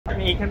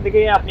এইখান থেকে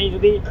আপনি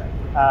যদি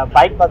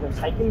বাইক বাদেন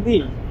সাইকেল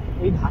দিয়ে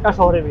এই ঢাকা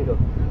শহরের ভিতর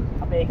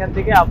আপনি এখান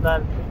থেকে আপনার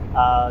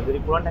যদি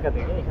পুরান ঢাকা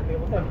থেকে এখান থেকে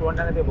বলতে আমি পুরান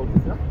ঢাকা থেকে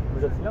বুঝাচ্ছিলাম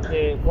যে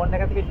পুরান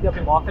ঢাকা থেকে যদি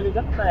আপনি মহাখালী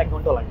যান আপনার 1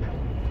 ঘন্টা লাগবে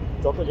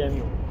যত জ্যামই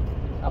হোক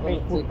আপনি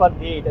ফুটপাথ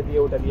দিয়ে এটা দিয়ে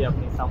ওটা দিয়ে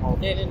আপনি সামহাও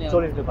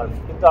চলে যেতে পারবেন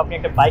কিন্তু আপনি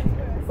একটা বাইক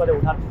ফুটপাথে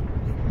উঠান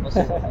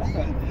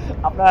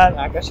আপনার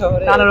ঢাকা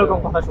শহরে নানা রকম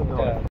কথা শুনতে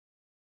হবে।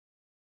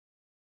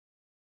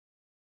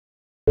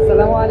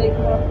 আসসালামু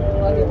আলাইকুম ওয়া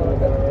রাহমাতুল্লাহি ওয়া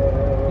বারাকাতুহু।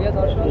 প্রিয়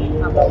দর্শক,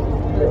 আমরা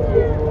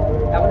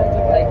এমন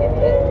একজন ভাইকে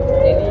নিয়ে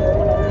যিনি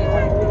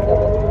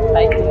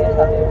সাইকেলিং এর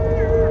সাথে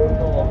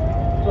তো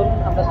চলুন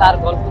আমরা তার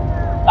গল্প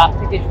তার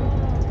থেকে শুনি।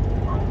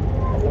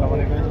 আসসালামু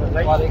আলাইকুম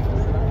ভাই। ওয়া আলাইকুম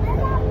আসসালাম।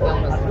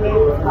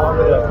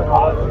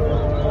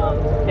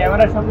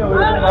 ক্যামেরার সামনে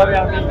ওইরকম ভাবে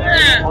আমি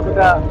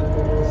অতটা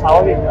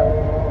স্বাভাবিক না,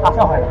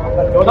 আশা হয় না।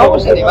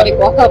 অবশ্যই মানে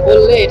কথা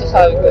বললে এটা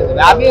স্বাভাবিক হয়ে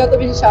যাবে। আমি অত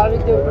বেশি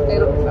স্বাভাবিক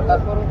এরকম না,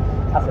 তারপর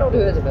আস্তে উঠে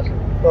হয়ে যাবে।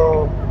 তো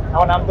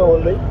আমার নাম তো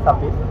বললোই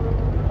সাব্বির।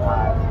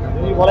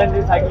 যদি বলেন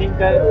যে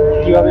সাইক্লিংটা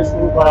কিভাবে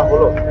শুরু করা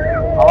হলো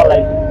আমার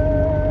লাইফে,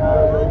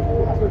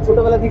 আসলে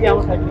ছোটবেলা থেকে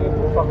আমার সাইক্লিং এর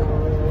খুব শখ।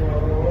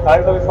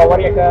 স্বাভাবিকভাবে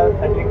সবারই একটা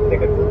সাইক্লিং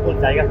থেকে দুর্বল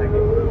জায়গা থাকে,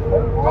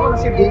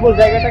 সেই দুর্বল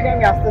জায়গাটাকে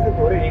আমি আস্তে আস্তে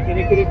ধরে রেখে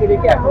রেখে রেখে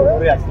রেখে এখন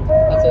ঘুরে আসছি।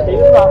 সেই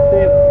জন্য আস্তে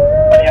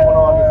মানে এখনো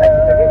আমি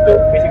সাইক্লিংটাকে একটু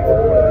বেশি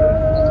করতে পারি।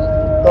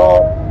 তো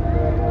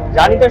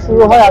জার্নিটা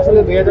শুরু হয় আসলে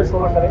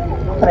 2016 সালে।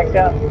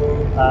 একটা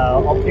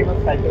অপটিমাস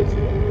সাইকেল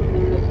ছিল,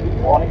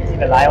 অনেকে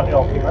ছিল লায়নের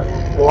অপটিমাস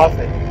লোহার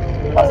সাইকেল,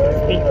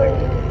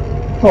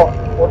 তো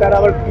ওটার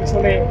আবার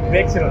পিছনে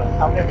ব্রেক ছিল না,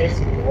 সামনে ব্রেক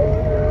ছিল।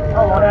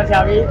 আমার মনে আছে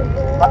আমি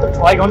মাত্র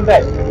 6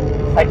 ঘন্টায়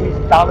সাইকেল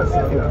চালানো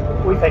শিখছিলাম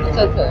ওই সাইকেল।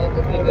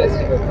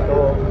 তো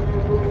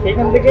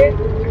সেখান থেকে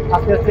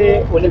আস্তে আস্তে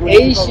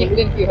এই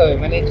শিখলেন কিভাবে,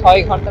 মানে 6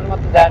 ঘন্টার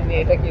মতো জার্নি,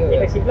 এটা কিভাবে?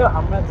 এটা শিখলাম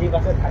আমরা যে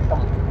বাসায় থাকতাম,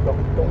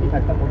 যখন টঙ্গী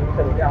থাকতাম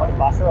মন্দিরটা থেকে আমাদের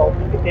বাসার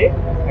অপোজিটে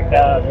একটা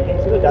বিল্ডিং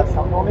ছিল যার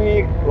সামনে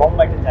অনেক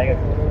লম্বা একটা জায়গা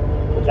ছিল।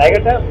 তো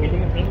জায়গাটা বিল্ডিং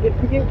এর মেন গেট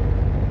থেকে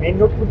মেন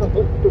রোড পর্যন্ত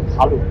একটু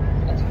ভালো।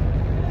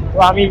 তো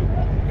আমি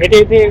হেঁটে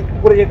হেঁটে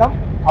উপরে যেতাম,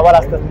 আবার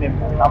আস্তে আস্তে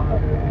নামতাম,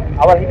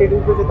 আবার হেঁটে হেঁটে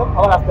উপরে যেতাম,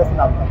 আবার আস্তে আস্তে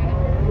নামতাম।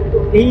 তো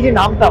এই যে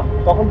নামতাম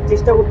তখন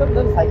চেষ্টা করতাম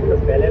যেন সাইকেলটা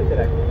ব্যালেন্সে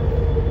রাখি।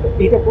 তো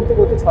এইটা করতে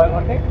করতে 6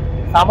 ঘন্টায়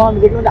সামা আমি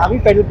দেখলাম যে আমি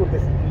প্যাডেল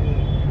করতেছি।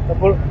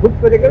 তারপর হুট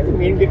করে দেখলাম যে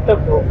মেন গেটটা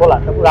খোলা,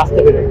 তারপর রাস্তা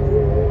বেরোয়।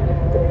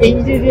 তো এই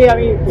যে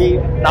আমি এই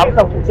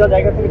নামতাম উঁচা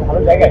জায়গা থেকে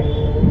ভালো জায়গায়,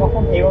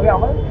 তখন এইভাবে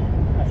আমার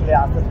আসলে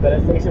আস্তে আস্তে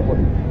ব্যালেন্সটা এসে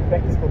পড়ে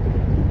প্র্যাকটিস করতে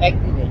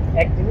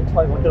একদিনে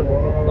 6 ঘন্টার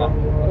মধ্যে।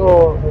 তো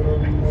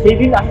সেই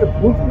দিন আসলে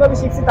ভুল কিভাবে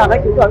শিখছি তা না,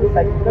 কিন্তু আমি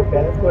সাইকেলটা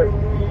ব্যালেন্স করেছি।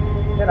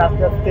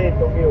 আস্তে আস্তে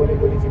টঙ্গী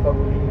অলিগলি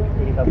চিপাগুলি,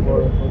 তারপর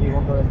নদী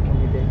বন্দর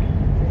টঙ্গীতে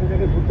কিছু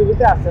জায়গায় ঘুরতে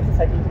ঘুরতে আস্তে আস্তে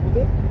সাইকেল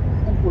ঘুরতে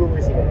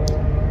পুরোপুরি শিখে।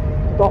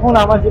 তখন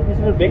আমার যে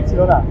পিছনের ব্রেক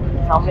ছিল না,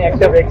 সামনে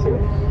একটা ব্রেক ছিল।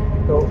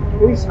 তো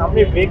ওই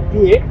সামনে ব্রেক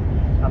দিয়ে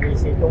আমি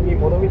সেই টঙ্গী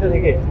মনোমিতা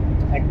থেকে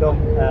একদম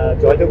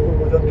জয়দেবপুর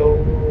পর্যন্ত,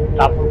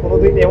 তারপর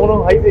কোনোদিন এমনও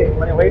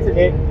হয়েছে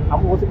যে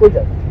আমি বলতে কই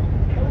যাই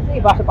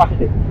এই বাসার পাশে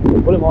যাই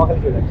বলে মহাখালী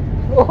চলে আসি।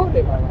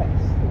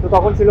 তো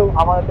তখন ছিল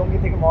আমার টঙ্গী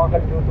থেকে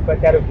মহাখালী দূরত্ব প্রায়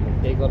 13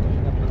 কিলোমিটার। এই কথা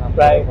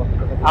প্রায়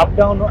আপ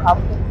ডাউন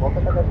কত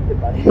টাকা দিতে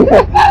পারি,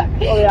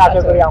 তবে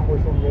আশা করি আম্মু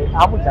শুনবে,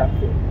 আম্মু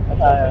জানছে,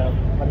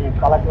 মানে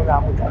পালাক্রমে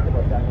আম্মু জানতে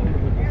পারছে আমি।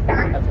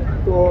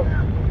 তো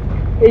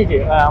এই যে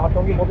আমার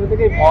টঙ্গী মধ্যে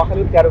থেকে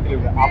মহাখালী 13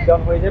 কিলোমিটার, আপ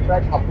ডাউন হয়ে যায়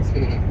প্রায় 26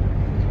 কিলোমিটার।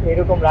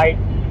 এইরকম রাইড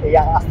এই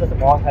আস্তে আস্তে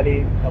মহাখালী,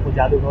 তারপর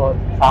জাদুঘর,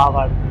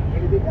 শাহবাগ,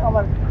 এদিকে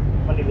আমার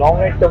মানে লং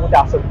রাইডটার মধ্যে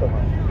আসক্ত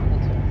হয়।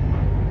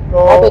 তো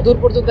কত দূর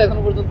পর্যন্ত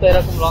এখনো পর্যন্ত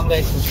এরকম লং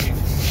রাইড করছি?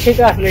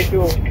 সেটা আসলে একটু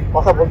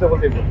কথা বলতে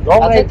বলতে লং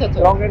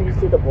রাইড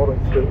হিস্ট্রিটা বড়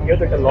হিস্ট্রি,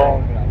 যেহেতু একটা লং।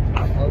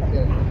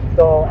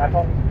 তো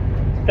এখন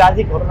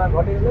ট্রাজিক ঘটনা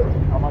ঘটে গেল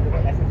আমাদের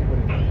এসএসসি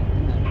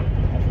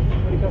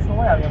পরীক্ষার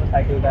সময় আমি আমার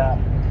সাইকেলটা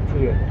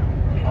চুরি হয়ে যায়,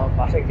 আমার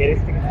বাসায় গ্যারেজ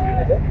থেকে চুরি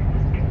হয়ে যায়।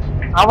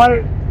 আমার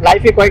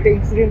লাইফে কয়েকটা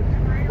ইনসিডেন্ট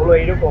হলো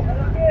এইরকম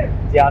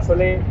যে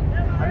আসলে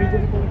আমি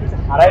যদি কোনো কিছু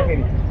হারাই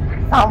ফেলি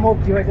সামক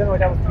কি হয় যেন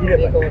ওইটা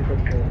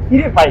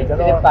ফিরে পাই,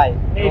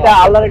 এটা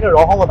আল্লাহর একটা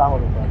রহমত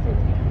আমার উপর।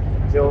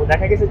 যে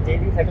দেখা গেছে যেই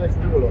দিন সাইকেলটা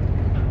চুরি হলো,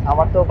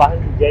 আমার তো বাসায়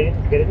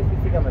গ্যারেজে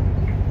সিসি ক্যামেরা,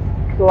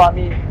 তো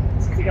আমি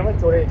সিসি ক্যামেরা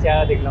চোরের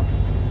চেহারা দেখলাম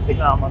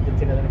আমাদের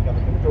চেনা জানা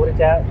কেমন, কিন্তু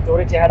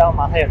চোরের চেহারা আমার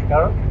মাথায় আছে,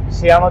 কারণ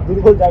সে আমার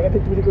দুর্বল জায়গাতে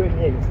চুরি করে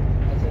নিয়ে গেছে।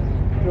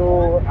 তো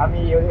আমি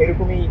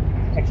এরকমই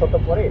এক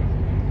সপ্তাহ পরে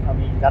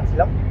আমি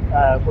যাচ্ছিলাম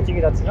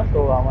কোচিংয়ে যাচ্ছিলাম, তো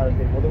আমাদের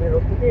মধুমের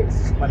রোড থেকে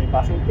মানে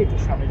বাসে উঠতে একটু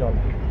সামনে যাওয়া,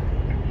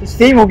 তো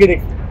সেই ওকে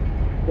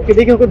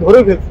দেখে ওকে ধরে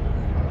ফেলছি।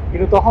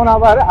 কিন্তু তখন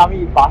আবার আমি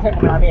বাসায়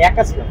আমি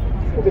একা ছিলাম,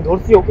 ওকে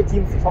ধরছি, ওকে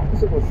চিনছি,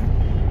 সবকিছু করছি।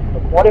 তো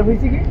পরে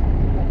হয়েছে কি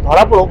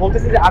ধরা পড়ো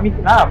বলতেছে যে আমি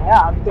না ভাইয়া,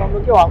 আমি তো অন্য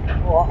কেউ,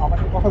 আমার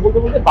সাথে কথা বলতে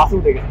বলতে বাসে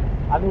উঠে গেছি।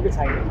 আমি ওকে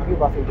ছাইনি, আমিও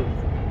বাসে উঠে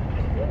গেছি,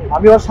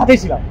 আমি ওর সাথেই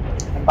ছিলাম।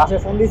 আমি বাসায়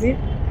ফোন দিয়েছি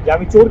যে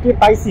আমি চোরকে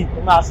পাইছি,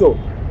 তোমরা আসো।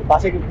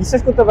 বাসায়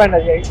বিশ্বাস করতে পারে না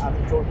যে আমি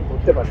চোরকে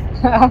ধরতে পারি।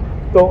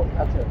 তো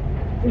আচ্ছা,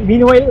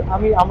 মিনওয়াইল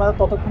আমরা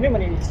ততক্ষণে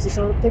মানে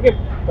স্টেশন থেকে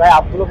প্রায়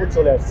আব্দুল্লাপুর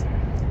চলে আসছি।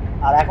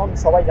 আর এখন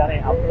সবাই জানে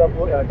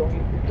আব্দুল্লাপুর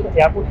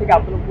এয়ারপোর্ট থেকে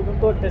আব্দুল্লাপুর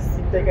পর্যন্ত একটা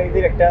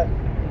ছিনতাইকারীদের একটা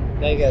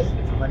জায়গা আছে,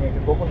 মানে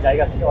একটা গোপন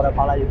জায়গা থেকে ওরা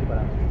পালা যেতে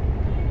পারে।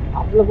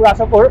 আব্দুল্লাপুর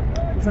আসার পর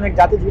পিছনে এক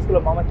জাতি জিজ্ঞেস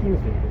করলো মামা কি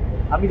হয়েছে,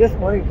 আমি জাস্ট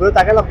অনেক ঘুরে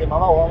তাকালাম যে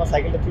মামা ও আমার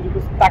সাইকেলটা চুরি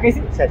করছে, তাকাইছি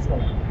শেষ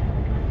করলাম।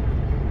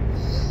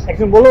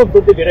 একজন বললো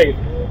দৌড়তে বেড়ে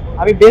গেছে,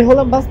 আমি বের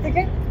হলাম বাস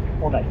থেকে,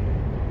 ও নাই,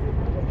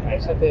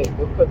 একসাথে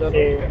দুঃখজনক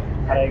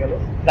হারাই গেল।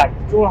 যাক,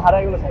 চোর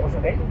হারাই গেল সমস্যা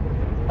নেই।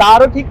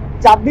 তারও ঠিক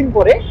 4 দিন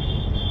পরে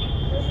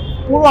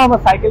পুরো আমার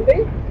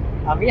সাইকেলটাই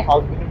আমি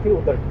হাউস বিল্ডিং থেকে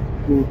উদ্ধার করি।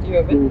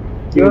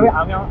 কিভাবে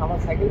আমি আমার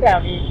সাইকেলটা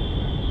আমি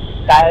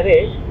টায়ারে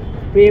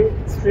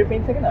স্প্রে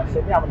পেইন্ট থাকে না,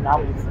 সেটা আমার নাম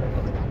লিখছি।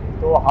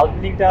 তো হাউস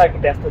বিল্ডিংটা একটা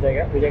ব্যস্ত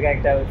জায়গা, ওই জায়গায়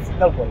একটা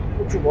সিগন্যাল পড়ে,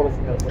 প্রচুর বড়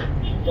সিগন্যাল পড়ে।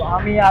 তো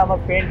আমি আর আমার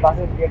ফ্রেন্ড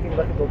বাসে বিআরটিসি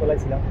বাসে দোতলায়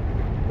ছিলাম।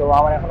 তো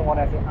আমার এখনো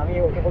মনে আছে, আমি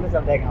ওকে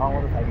বলেছিলাম দেখ আমার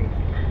মতো সাইকেল।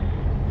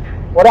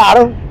 পরে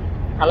আরো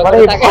ভালো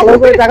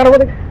করে টাকার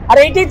মধ্যে, আর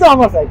এইটাই তো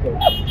আমার সাইকেল।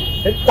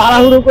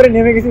 তাড়াহুড়ো করে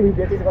নেমে গেছি,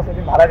 বিআরটিসি বাসে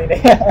ভাড়া দিনে।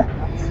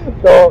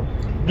 তো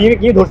দিয়ে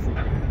গিয়ে ধরছি।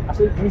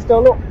 আসলে জিনিসটা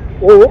হলো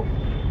ও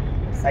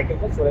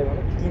সাইকেলটা চলে গেল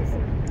কিনছে,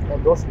 ওর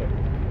দোষ নেই,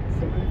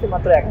 সে কিনছে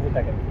মাত্র 1000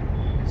 টাকা।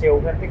 সে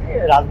ওখান থেকে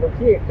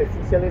রাজলক্ষ্মী একটা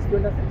সিক্সুয়াল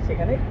রেস্টুরেন্ট আছে,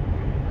 সেখানে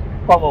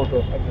কর্মরত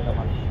একজন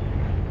মানুষ।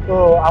 তো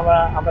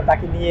আমরা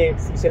তাকে নিয়ে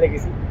সিসেলে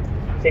গেছি।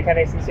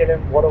 সেখানে সিসেলের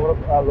বড় বড়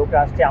লোকরা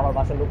আসছে, আমার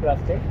বাসার লোকরা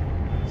আসছে।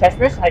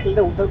 শেষমেশ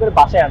সাইকেলটা উদ্ধার করে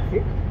বাসায় আনছি।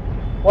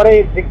 পরে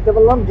দেখতে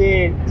পেলাম যে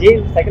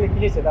সাইকেলে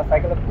কিনেছে তার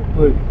সাইকেলটা খুব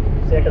গরিব,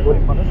 সে একটা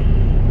গরিব মানুষ।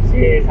 সে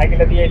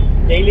সাইকেলটা দিয়ে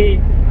ডেইলি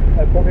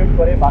কমিউট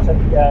করে বাসা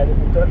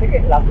উত্তরা থেকে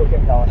রাজলক্ষ্মী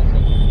যাওয়ার।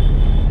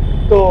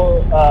 তো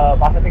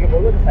বাসা থেকে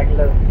বললো যে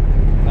সাইকেলটা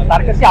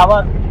তার কাছে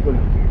আবার বিক্রি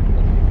করলো।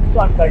 তো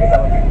আমি তার কাছে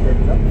আবার বিক্রি করে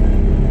দিলাম।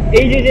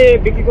 এই যে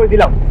বিক্রি করে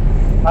দিলাম,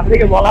 বাসা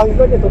থেকে বলা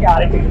হলো যে তোকে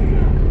আরেকটা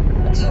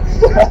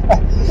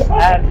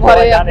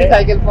পরে আপনি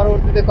সাইকেল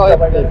পরবর্তীতে কবে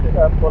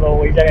কোনো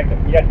ওই জায়গায় একটা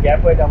বিরাট গ্যাপ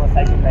হয়েছে আমার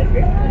সাইকেল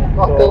লাইফে।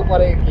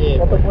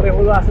 কত পরে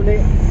হলো আসলে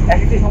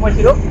এসএসসি সময়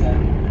ছিল,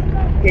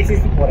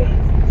 এসএসসি পরে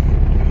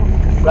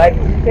প্রায়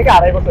 2 থেকে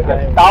 2.5 বছর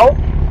গেছে। তাও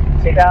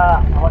সেটা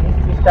আমার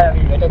নিশ্চিতটা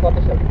আমি এটা কত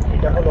সাল?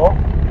 এটা হলো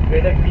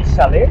 2020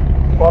 সালে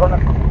করোনা,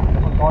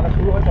 যখন করোনা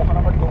শুরু হয় তখন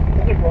আমার জমি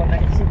থেকে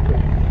করোনাকে শিফট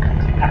করি।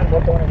 এখন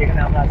বর্তমানে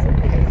যেখানে আমরা আছি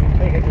সেখানে শিফট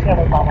হয়ে গেছি,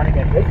 আমার পার্মানেন্ট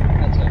অ্যাড্রেস।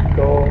 আচ্ছা,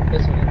 তো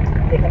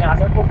এখানে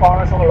আসার পর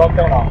করোনার সময়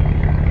লকডাউন হয়,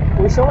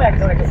 ওই সময়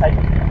একজন একটা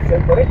সাইকেল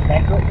সেল করে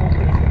ন্যাক্রো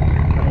 29,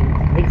 মানে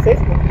বিগ সাইজ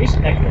 29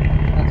 ন্যাক্রো।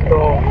 তো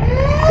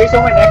সেই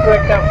সময় ন্যাক্রো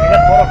একটা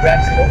বিরাট বড়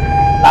ব্র্যান্ড ছিল,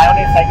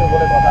 লায়নের সাইকেল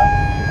বলে কথা।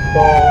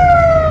 তো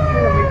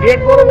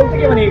বিরাট বড় বলতে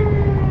কি মানে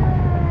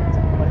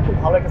খুব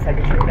ভালো একটা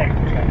সাইকেল ছিল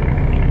ন্যাক্রো।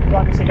 তো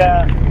আমি সেটা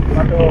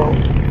মাত্র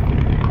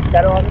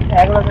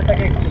 11,000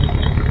 টাকা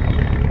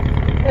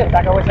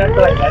টাকা পয়সা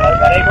তো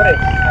গাড়ি করে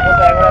এখন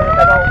তো 11,000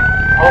 টাকাও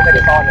ভালো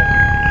সাইকেল পাওয়া যায়।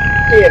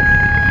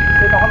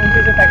 তো তখন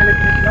 29 সাইকেলে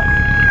কিনেছিলাম।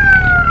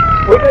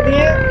 ওইটা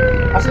দিয়ে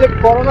আসলে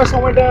করোনার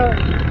সময়টা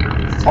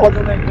সবার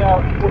জন্য একটা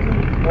কঠিন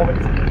মোমেন্ট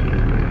ছিল।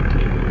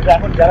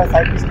 এখন যারা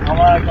সাইকেলিস্ট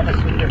আমার কথা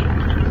শুনছে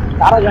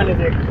তারা জানে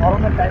যে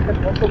করোনার টাইমটা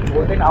কত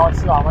গোল্ডেন আওয়ার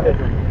ছিল আমাদের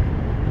জন্য।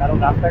 কারণ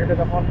রাস্তাঘাটে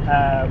তখন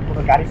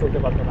কোনো গাড়ি চলতে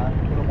পারতো না,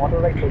 কোনো মোটর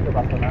বাইক চলতে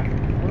পারতো না,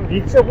 কোনো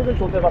রিক্সা পর্যন্ত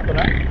চলতে পারতো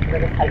না,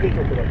 সেটাকে সাইকেল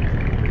চলতে পারতো,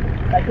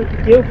 সাইকেল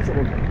কেউ কিছু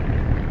বলতো না।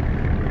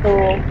 তো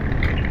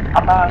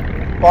আপনার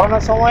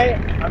করোনার সময়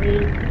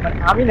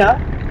আমি না,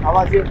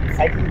 আমার যে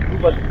সাইকেল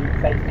গ্রুপ আছে,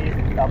 সাইকেলিস্ট,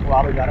 তারপর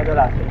আরও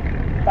যারা আছে,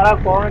 তারা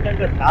করোনা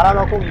টাইমটা নানা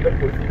রকম ইভেন্ট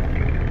করছে।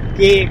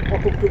 কে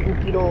কতটুকু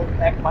কিলো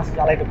 1 মাসে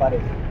চালাইতে পারে।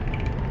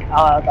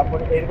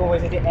 তারপরে এরকম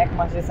হয়েছে যে 1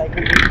 মাসে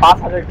সাইকেল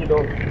 5,000 কিলো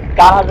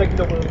 4,000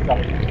 কিলো পর্যন্ত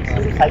চালাইছে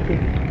শুধু সাইকেল।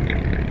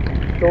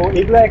 তো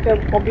এগুলো একটা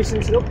কম্পিটিশন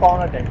ছিল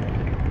করোনা টাইমে।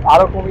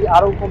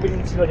 আরও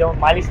কম্পিটিশন ছিল, যেমন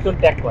মাইলস্টোন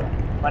ট্যাগ করা,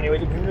 মানে ওই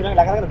যে বিভিন্ন জায়গায়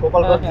লেখা থাকে না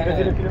গোপালগঞ্জ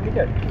 0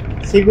 কিলোমিটার,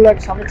 সেগুলো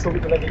একটা সামনে ছবি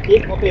তোলা, যে কে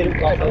কত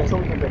এরকম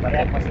ছবি তুলতে পারে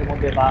 1 মাসের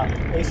মধ্যে বা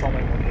এই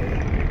সময়ের মধ্যে।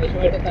 এই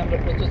সময়টাতে আমরা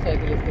প্রচুর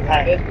সাইকেলিস্ট,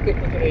 ফেসবুকে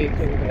প্রচুর এই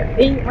ছবিগুলো,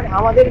 এই মানে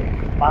আমাদের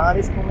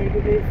বাংলাদেশ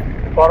কমিউনিটিতে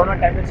করোনা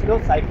টাইমে ছিল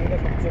সাইক্লিংটা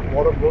সবচেয়ে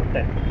বড় গ্রোথ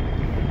টাইম।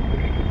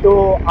 তো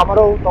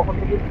আমারও তখন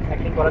থেকে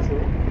সাইক্লিং করা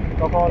শুরু।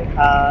 তখন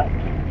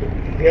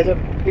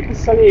 2021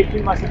 সালে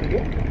এপ্রিল মাসের দিকে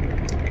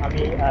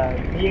আমি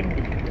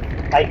বিএমডি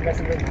বাইক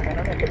ম্যাসেঞ্জার ঢাকা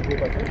নামে একটা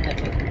গ্রুপ আছে,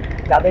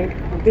 যাদের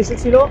উদ্দেশ্য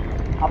ছিল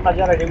আমরা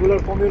যারা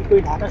রেগুলার কমিউট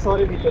করি ঢাকা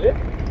শহরের ভিতরে,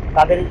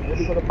 তাদের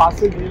যদি কোনো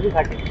পার্সেল ডেলিভারি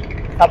থাকে,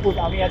 সাপোজ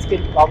আমি আজকে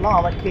ভাবলাম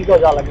আমার খিলগাঁও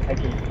যাওয়া লাগবে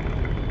সাইকেল,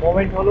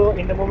 মোমেন্ট হলো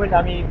ইন দ্য মোমেন্ট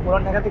আমি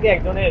পুরান ঢাকা থেকে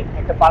একজনের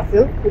একটা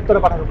পার্সেল উত্তরে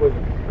পাঠানোর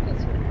প্রয়োজন,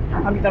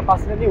 আমি তার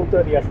পার্সেলটা নিয়ে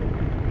উত্তরে দিয়ে আসি।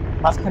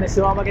 মাঝখানে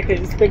সেও আমাকে একটা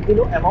রেসপেক্ট দিল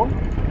অ্যামাউন্ট,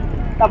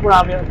 তারপর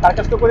আমি তার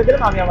কাজটা করে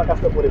দিলাম, আমি আমার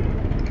কাজটা করে দিলাম।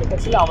 এটা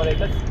ছিল আমাদের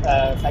একটা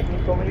সাইক্লিং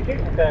কমিউনিটির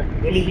একটা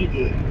ডেলিভারি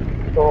গ্রুপ।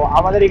 তো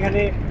আমাদের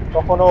এখানে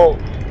কখনো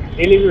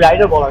ডেলিভারি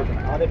রাইডার বলা হতো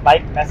না, আমাদের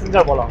বাইক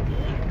প্যাসেঞ্জার বলা হতো।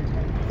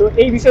 তো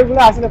এই বিষয়গুলো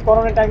আসলে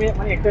করোনা টাইমে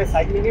মানে একটা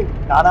সাইক্লিংয়ে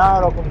নানা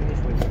রকম জিনিস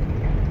হয়েছে।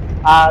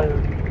 আর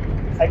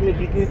সাইকেলের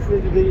বিজনেসে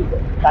যদি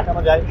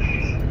তাকানো যায়,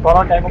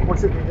 করোনা টাইমও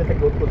করছে, বিজনেসে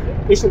গ্রোথ করছে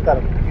এইসব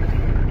কারণে।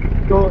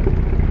 তো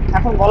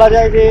এখন বলা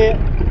যায় যে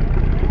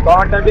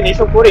করোনা টাইমে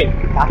এইসব করে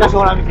ঢাকা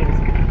শহর আমি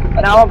চিনেছি।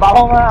 মানে আমার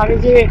বাবা মা, আমি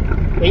যে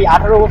এই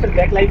 18 বছর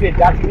ব্যাক লাইফে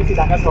যা চিনেছি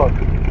ঢাকা শহর,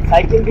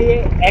 সাইকেল দিয়ে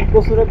 1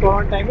 বছরের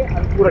করোনা টাইমে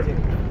আমি পুরো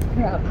চিনি।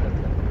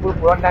 পুরো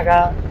পুরান ঢাকা,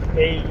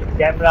 এই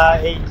ক্যামেরা,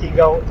 এই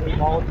খিলগাঁও, এই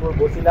মোহাম্মদপুর,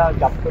 বসিলা,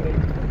 গাবতলী,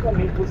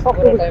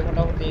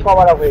 মোটামুটি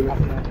কভার আপ হয়ে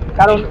গেছে।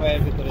 কারণ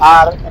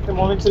আর একটা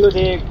মোমেন্ট ছিল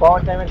যে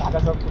গরমের টাইমে ঢাকা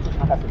সব কিছু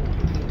ফাঁকা ছিল,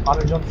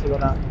 মানুষজন ছিল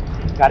না,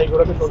 গাড়ি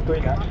ঘোড়া তো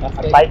চলতোই না,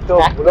 বাইক তো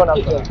ভুলো না,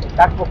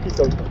 কাকপক্ষী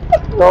চলতো।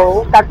 তো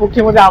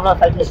কাকপক্ষীর মধ্যে আমরা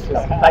সাইকেলিস্ট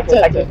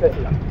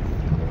ছিলাম।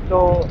 তো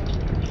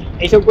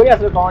এইসব করি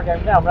আসলে গরমের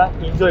টাইমটা আমরা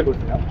এনজয়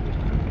করছিলাম।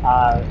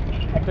 আর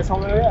একটা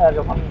সময়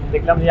যখন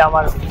দেখলাম যে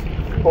আমার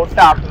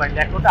কোডটা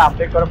নেটওয়ার্কটা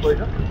আপডেট করা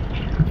প্রয়োজন,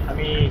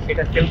 আমি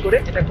সেটা সেল করে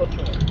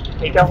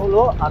এটা হলো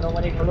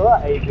আনুমানিক হলো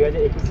এই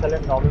 2021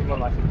 সালের নভেম্বর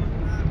মাসে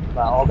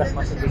বা অগাস্ট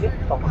মাসের দিকে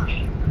তখন।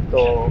 তো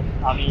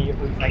আমি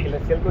ওই সাইকেলটা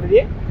সেল করে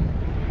দিয়ে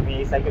আমি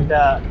এই সাইকেলটা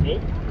নিই।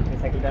 এই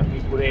সাইকেলটা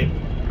মিরপুরে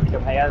একটা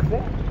ভাইয়া আছে,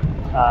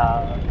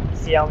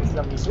 সিয়াম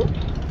ইসলাম মিশু,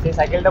 সেই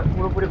সাইকেলটা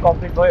পুরোপুরি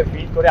কমপ্লিট ভাবে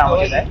বিল্ড করে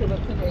আমাকে দেয়।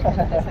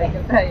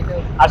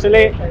 আসলে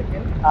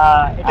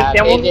এটা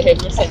তেমন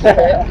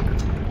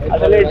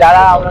আসলে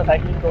যারা আমরা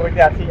সাইক্লিং কমিটি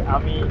আছি,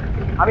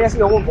 আমি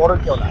আসলে অমন বড়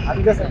কেউ না, আমি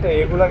জাস্ট একটা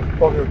রেগুলার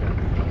কমিউটার।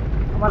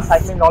 আমার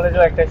সাইক্লিং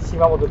নলেজও একটা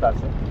সীমাবদ্ধতা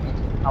আছে,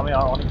 আমি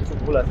অনেক কিছু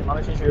ভুল আছে,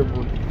 মানুষ হিসেবে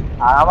ভুল।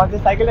 আর আমার যে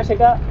সাইকেলটা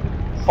সেটা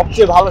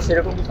সবচেয়ে ভালো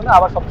সেরকম কিছু না,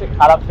 আবার সবচেয়ে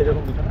খারাপ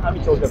সেরকম কিছু না, আমি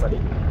চলতে পারি।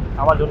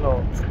 আমার জন্য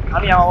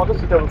আমি আমার মতো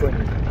সুইটেবল করে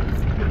নিয়েছি।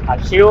 আর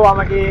সেও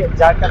আমাকে,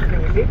 যার কাছ থেকে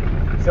নিয়েছি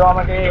সেও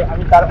আমাকে,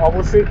 আমি তার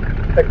অবশ্যই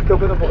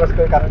কৃতজ্ঞতা প্রকাশ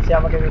করি, কারণ সে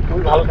আমাকে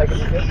খুবই ভালো সাইকেল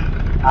দিচ্ছে।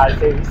 আর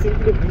সে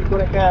রিসেন্টলি বিল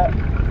করে একটা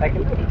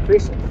সাইকেল,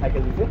 ফ্রেশ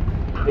সাইকেল দিচ্ছে,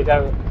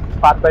 যেটার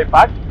পার্ট বাই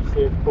পার্ট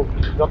সে খুব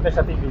যত্নের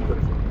সাথেই বিল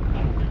করেছে।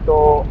 তো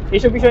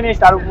এইসব বিষয় নিয়ে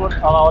তার উপর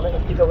আমার অনেক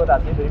কৃতজ্ঞতা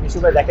আছে। যদি মিশু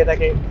ভাই দেখে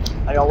থাকে,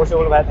 আমি অবশ্যই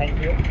বলবো ভাই থ্যাংক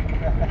ইউ।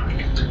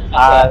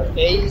 আর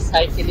এই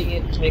সাইকেলিং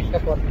এর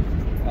প্রেক্ষাপট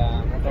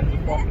মোটামুটি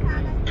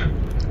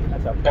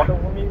আচ্ছা,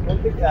 পটভূমি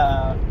বলতে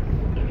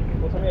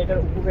প্রথমে এটার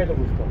উপকারিতা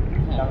বুঝতে হবে,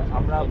 কারণ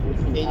আমরা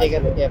বুঝি এই জায়গা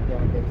থেকে আপনি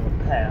আমাকে।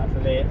 হ্যাঁ,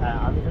 আসলে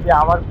আমি যদি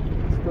আমার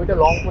স্টোরিটা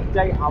লং করতে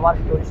চাই, আমার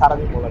স্টোরি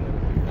সারাদিন বলা যাবে।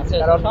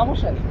 কারণ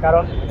সমস্যা নেই,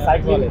 কারণ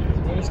সাইকেল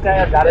জিনিসটা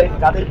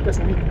যাদের একটা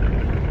সুবিধা,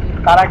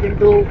 তারা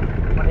কিন্তু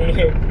মানে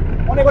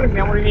অনেক অনেক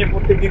মেমোরি নিয়ে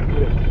প্রত্যেকদিন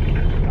ঘুরে।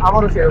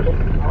 আমারও সেরকম,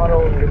 আমারও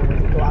এরকম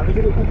হচ্ছে। তো আমি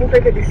যদি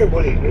উপকারিতা দিতে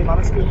বলি, যদি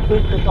মানুষকে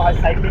ইনফ্লুয়েন্স করতে হয়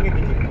সাইক্লিংয়ের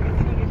দিকে,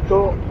 তো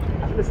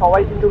আসলে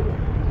সবাই কিন্তু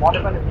মনে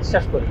প্রাণে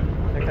বিশ্বাস করে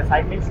একটা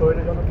সাইক্লিং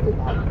শরীরের জন্য খুব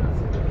ভালো।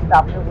 সেটা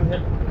আপনিও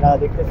বুঝেন, যারা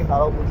দেখতেছেন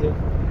তারাও বুঝে।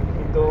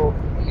 কিন্তু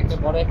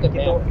বড় একটা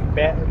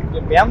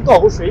ব্যায়াম তো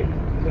অবশ্যই,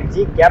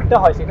 যে গ্যাপটা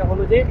হয় সেটা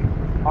হলো যে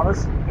মানুষ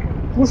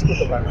পুশ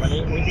করতে পারে না, মানে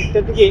ওই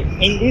দিকটার দিকে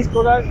এনগেজ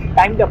করার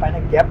টাইমটা পায় না,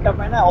 গ্যাপটা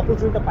পায় না,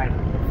 অপরচুনিটিটা পায় না।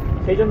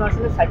 সেই জন্য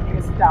আসলে সাইক্লিং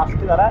স্পিডে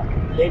আসতে তারা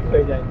লেট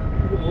হয়ে যায়,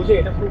 কিন্তু বুঝে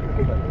এটা খুব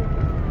উপকার।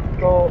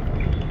 তো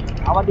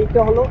আমার দিকটা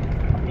হলো,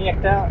 আপনি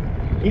একটা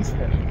রিস্ক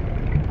নেন।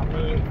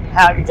 আপনি,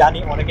 হ্যাঁ আমি জানি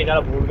অনেকে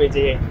যারা বলবে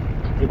যে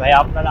ভাই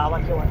আপনারা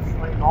আমাকে,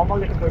 মানে নর্মাল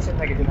একটা কোয়েশ্চেন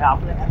থাকে যে ভাই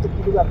আপনার এত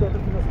কিলো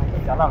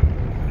সাইকেল চালান,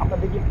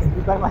 আপনাদের কি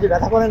দুপায়ের মাঝে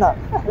ব্যথা করে না?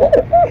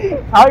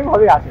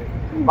 স্বাভাবিকভাবে আসে।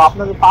 বা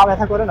আপনাদের পা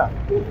ব্যথা করে না?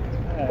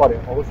 করে,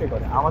 অবশ্যই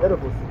করে, আমাদেরও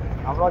করছে।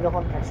 আমরা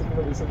যখন 100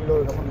 কিলো 200 কিলো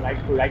যখন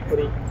রাইড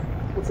করি,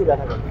 প্রচুর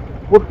ব্যথা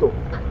করতো।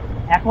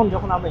 এখন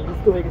যখন আমরা ইউজ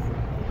হয়ে গেছি,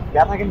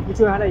 ব্যথা কিন্তু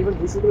কিছু হয় না। ইভেন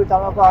 200 কিলো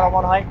চালানোর পর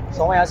আমার হয়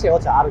সময় আসে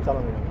হচ্ছে আরো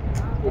চালানো যাবে।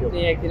 আপনি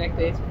একদিন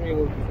একটা এক্সপেরিমেন্ট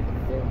করতেছেন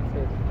যে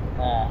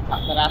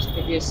আপনার আজ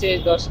থেকে শেষ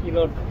 10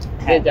 কিলোর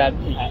যে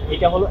জার্নি,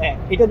 এটা হলো,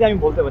 এটা যে আমি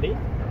বলতে পারি,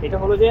 এটা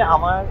হলো যে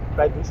আমার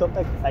প্রায় 2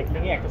 সপ্তাহ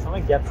সাইক্লিংয়ে একটা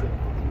সময় গ্যাপ ছিল,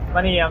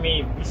 মানে আমি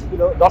 20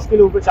 কিলো 10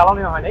 কিলো উপরে চালানো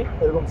হয় নাই,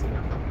 এরকম ছিল।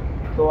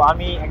 তো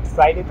আমি এক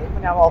ফ্রাইডে,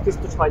 মানে আমার অফিস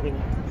তো 6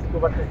 দিনই,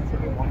 শুক্রবারটা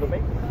ছুটি বন্ধ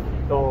পাই।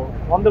 তো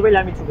বন্ধ পেলে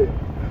আমি ছুটে যাই,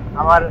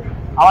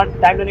 আমার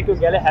টাইমলাইন একটু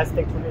গেলে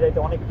হ্যাশট্যাগ ছুটে যাইতে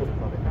অনেক কষ্ট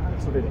হবে, আমি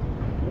ছুটে যাই।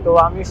 তো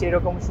আমি সেই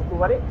রকম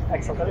শুক্রবারে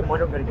এক সকালে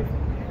ময়ূরঘাট গেছি।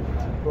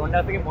 রোয়ান্ডা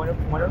থেকে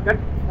ময়ূরঘাট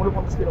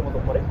 49 কিলো মতো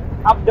পরে,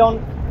 আপ ডাউন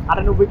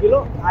 98 কিলো,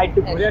 আর একটু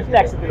ঘুরে আসলে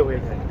 100 কিলো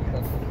হয়ে যায়।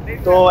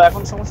 তো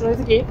এখন সমস্যা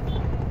হয়েছে কি,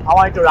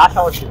 আমার একটু রাশ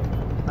আওয়ার ছিল,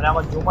 মানে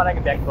আমার জুমার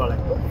আগে ব্যাক করা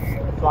লাগতো।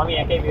 তো আমি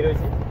একাই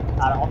বেরোয়েছি,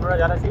 আর অন্যরা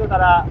যারা ছিল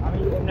তারা, আমি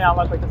এমনি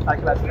আমার কয়েকটা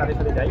সার্কেল আছে তাদের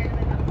সাথে যাই,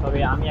 তবে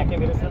আমি একাই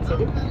বেরোছিলাম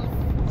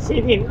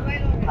সেদিন।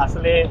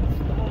 আসলে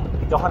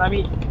যখন আমি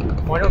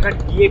ময়ূরঘাট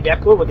গিয়ে ব্যাক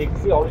করবো,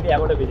 দেখছি অলরেডি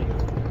 11টা বেজে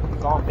গেছে।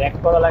 তো আমার ব্যাক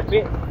করা লাগবে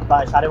বা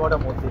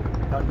 12:30টার মধ্যে,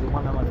 কারণ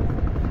জুমার নামাজ আছে।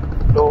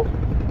 তো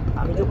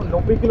আমি যখন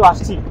 90 কিলো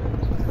আসছি,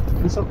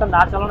 2 সপ্তাহ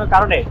না চালানোর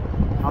কারণে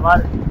আমার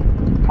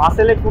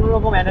মাসেলে কোনো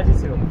রকম এনার্জি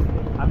ছিল।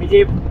 আমি যে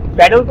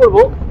প্যাডেল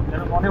করবো,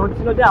 যেন মনে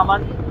হচ্ছিল যে আমার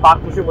পা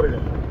খসে পড়ে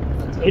যাবে,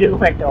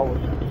 এরকম একটা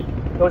অবস্থা।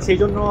 তো সেই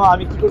জন্য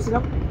আমি কী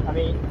করছিলাম,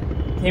 আমি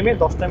থেমে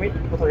 10টা মিনিট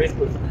কোথাও রেস্ট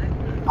করছিলাম।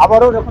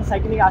 আবারও যখন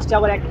সাইকেলিং আসছে,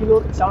 আবার 1 কিলো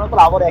চালানোর পর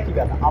আবারও একই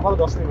ব্যথা, আবারও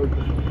 10 মিনিট ওয়েট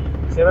করছি।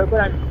 সেভাবে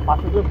করে আমি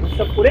পাথরগুলো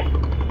পুশ-আপ করে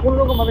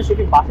কোনোরকমভাবে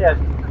সেদিন বাসে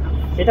আসছি।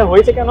 সেটা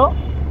হয়েছে কেন?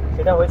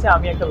 সেটা হয়েছে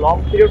আমি একটা লং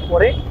পিরিয়ড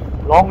পরে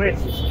লং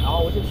রেস্ট দিচ্ছি।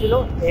 আমার উচিত ছিল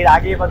এর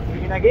আগে বা 2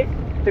 দিন আগে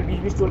একটা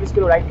 20-40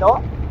 কিলো রাইড দেওয়া,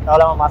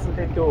 তাহলে আমার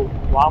মাসেলটা একটু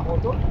ওয়ার্ম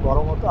হতো,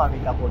 গরম হতো, আমি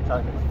কাপড়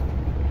চালাতে পারতাম।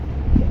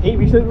 এই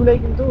বিষয়গুলোই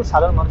কিন্তু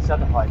সাধারণ মানুষের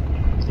সাথে হয়,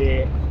 যে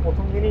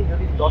প্রথম দিনই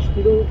যদি 10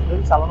 কিলো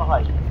যদি চালানো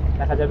হয়,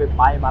 দেখা যাবে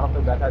পায়ে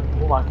মারাত্মক ব্যথা,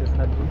 ঘুম আসতেছে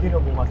না, 2 দিনও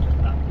ঘুম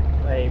আসতেছে না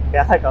এই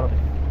ব্যথার কারণে।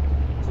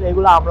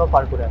 এগুলো আমরাও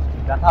পার করে আসছি,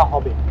 ব্যথা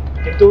হবে,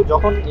 কিন্তু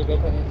যখন এই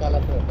ব্যথা নিয়ে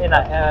চালাতে হবে না,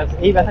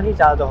 এই ব্যথা নিয়ে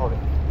চালাতে হবে।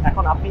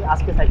 এখন আপনি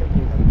আজকে সাইকেল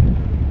কিনবেন,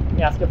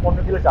 আপনি আজকে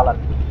 15 কিলো চালান,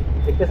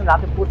 দেখতেছেন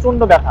রাতে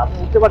প্রচন্ড ব্যথা, আপনি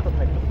উঠতে পারতেছেন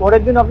না, কিন্তু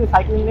পরের দিন আপনি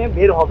সাইকেল নিয়ে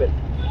বের হবেন,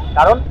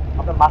 কারণ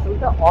আপনার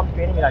মাসেলটা অন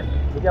ট্রেনিং রাখবে।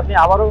 যদি আপনি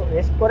আবারও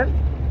রেস্ট করেন,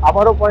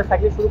 আবারও পরে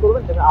সাইকেল শুরু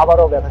করবেন, দেখবেন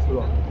আবারও ব্যথা শুরু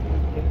হবে।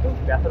 কিন্তু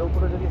ব্যথার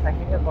উপরে যদি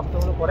সাইক্লিংয়ের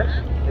কষ্টগুলো করেন,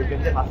 দেখবেন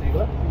যে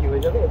মাসেলগুলো ফ্রি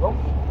হয়ে যাবে এবং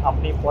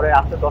আপনি পরে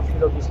আসতে 10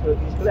 কিলো, 20 কিলো,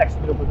 30 কিলো, 100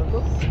 কিলো পর্যন্ত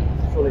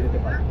চলে যেতে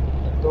পারেন।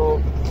 তো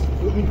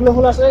এইগুলো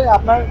হলো আসলে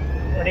আপনার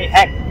মানে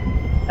হ্যাক,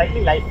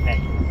 সাইক্লিং লাইফ হ্যাক।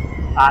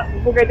 আর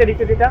উপকারিতা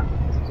দিকটা যেটা,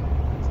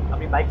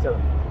 আপনি বাইক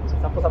চালান,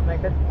 সাপোজ আপনার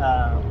একটা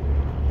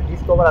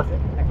ডিসকভার আছে,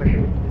 একটা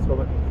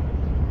ডিসকভার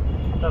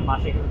আপনার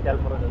মাসে কিন্তু তেল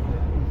খরচ আছে,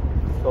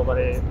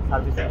 ডিসকভারের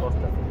সার্ভিসের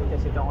কস্ট আছে, এটা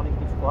সেটা অনেক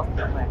কিছু কস্ট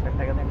আপনার 1 লাখ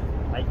টাকা দিয়ে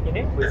বাইক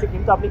কিনে হয়েছে।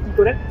 কিন্তু আপনি কি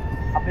করেন,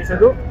 আপনি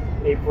শুধু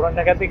এই পুরান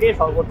ঢাকা থেকে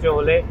সর্বোচ্চ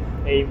হলে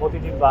এই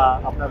মতিঝিল বা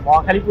আপনার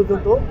মহাখালী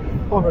পর্যন্ত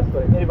কনভার্ট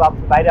করেন, এর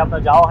বাইরে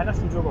আপনার যাওয়া হয় না,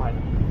 সুযোগও হয়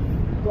না।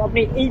 তো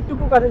আপনি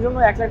এইটুকু কাজের জন্য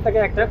 1 লাখ টাকা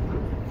একটা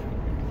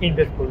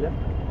ইনভেস্ট করলেন,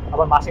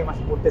 আবার মাসে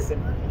মাসে করতেছেন।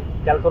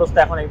 তেল খরচটা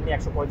এখন এমনি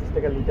 135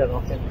 টাকা লিটার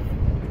রাখেন,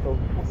 তো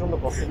প্রচণ্ড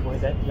কস্টিং হয়ে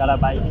যায়। যারা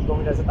বাইকিং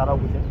কমিটি আছে তারাও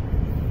বুঝেন।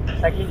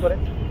 সাইক্লিং করে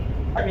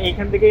আপনি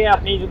এইখান থেকে,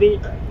 আপনি যদি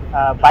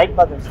বাইক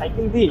বাদেন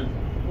সাইকেল দিই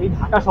ওই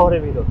ঢাকা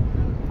শহরের ভিতর,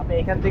 আপনি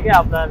এখান থেকে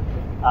আপনার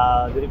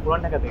যদি পুরান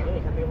ঢাকা থেকে,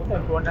 এখান থেকে বলতে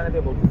আমি পুরান ঢাকা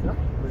থেকে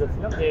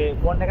বুঝাচ্ছিলাম যে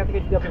পুরান ঢাকা থেকে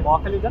যদি আপনি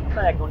মহাখালী যান,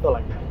 আপনার 1 ঘন্টা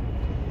লাগবে,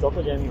 যত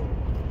জ্যামই হোক।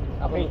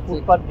 আপনি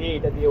ফুটপাথ দিয়ে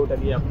এটা দিয়ে ওটা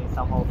দিয়ে আপনি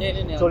সামহাও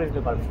চলে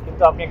যেতে পারবেন।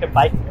 কিন্তু আপনি একটা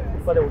বাইক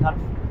ফুটপাথে উঠান,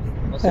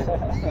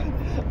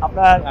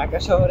 আপনার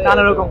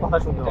নানা রকম কথা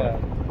শুনতে হবে।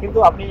 কিন্তু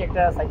আপনি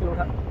একটা সাইকেল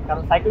উঠান,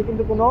 কারণ সাইকেল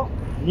কিন্তু কোনো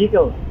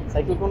ভেহিকেল,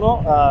 সাইকেল কোনো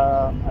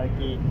আর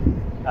কি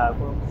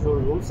কোনো কিছু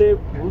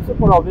রুলসের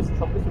পর অবভিয়াসলি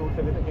সব কিছু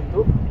রুলসের ভিতরে, কিন্তু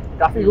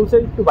ট্রাফিক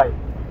রুলসের একটু বাইরে।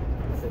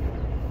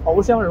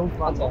 অবশ্যই আমরা রুলস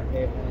মানব।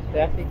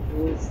 ট্রাফিক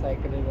রুলস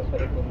সাইকেলের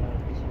ব্যাপারে কোনো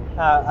কিছু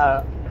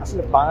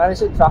আসলে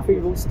বাংলাদেশের ট্রাফিক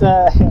রুলসটা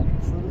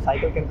শুধু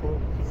সাইকেল কেন কোনো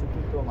কিছু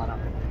কিন্তু মানা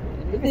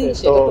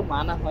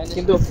হয়,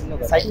 কিন্তু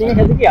সাইক্লিং এর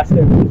ক্ষেত্রে কি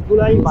আসলে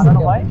রুলসগুলাই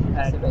বানানো হয়,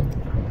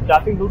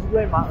 ট্রাফিক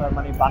রুলসগুলাই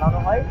মানে বানানো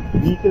হয়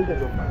ভেহিকেলদের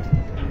জন্য।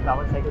 কিন্তু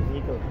আমাদের সাইকেল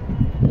ভেহিকেল,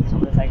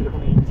 আমাদের সাইকেলে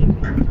কোনো ইঞ্জিন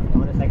নেই,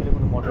 আমাদের সাইকেলে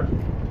কোনো মোটর নেই।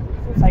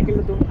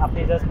 সাইকেলটা তো আপনি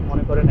জাস্ট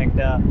মনে করেন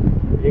একটা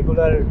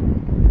রেগুলার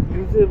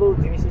ইউজেবল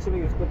জিনিস হিসেবে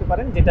ইউজ করতে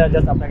পারেন, যেটা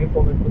জাস্ট আপনাকে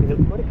কমিউট করতে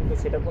হেল্প করে, কিন্তু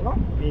সেটা কোনো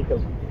ভেহিকেল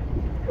না।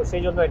 তো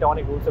সেই জন্য এটা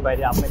অনেক রুলসের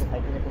বাইরে, আপনাকে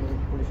সাইকেলে কোনো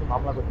পুলিশে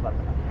মামলা করতে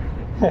পারবে না।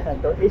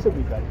 তো এইসব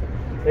বিষয়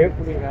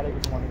পুলিশ গাড়ি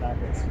কিছু মনে না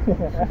করেছে।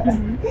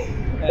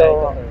 তো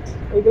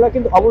এইগুলো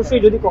কিন্তু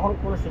অবশ্যই যদি কখনো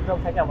কোনো সিগন্যাল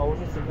থাকে, আমরা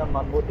অবশ্যই সিগন্যাল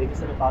মানবো, দেখে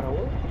শুনে পার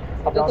হবো।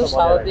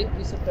 স্বাভাবিক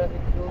কিছু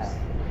ট্রাফিক রুলস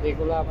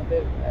যেগুলো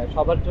আমাদের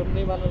সবার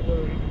জন্যই মানা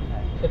জরুরি,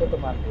 সেটা তো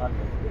মানতে।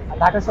 আর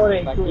ঢাকা শহরে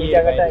একটু এই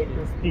জায়গাটা একটু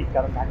স্ট্রিক্ট,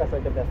 কারণ ঢাকা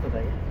শহরটা ব্যস্ত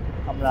জায়গা,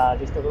 আমরা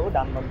চেষ্টা করবো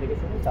ডান বাম দিকে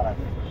শুনে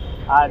চালাতে।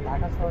 আর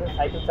ঢাকা শহরে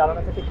সাইকেল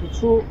চালানোর ক্ষেত্রে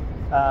কিছু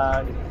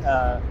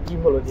কি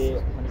হলো যে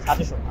মানে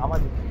সাজেশন আমার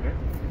দিক থেকে,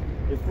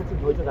 যে প্রচুর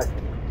ধৈর্য থাকবে।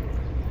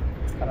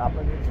 কারণ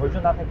আপনার যদি ধৈর্য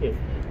না থাকে,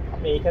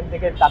 আপনি এইখান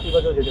থেকে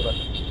তাঁতিবাজারও যেতে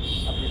পারবেন,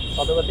 আপনি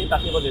সদরঘাটেই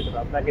তাঁতিবাজার যেতে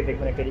পারেন। আপনাকে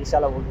দেখবেন একটা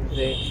রিক্সাওয়ালা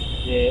বলতেছে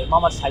যে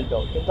মামার সাইড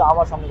দাও, কিন্তু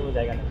আমার সামনে কোনো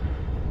জায়গা নেই।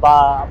 বা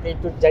আপনি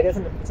একটু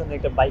যাইতেছেন পিছনে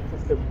একটা বাইক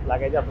ফুসতে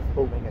লাগাই দিয়ে আপনার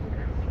স্কোপ ভেঙে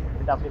দেবেন,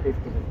 এটা আপনি ফেস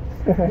করবেন।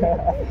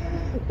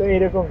 তো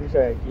এরকম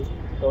বিষয় আর কি।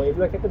 তো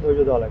এগুলোর ক্ষেত্রে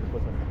ধৈর্য দেওয়া লাগে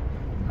প্রচন্ড।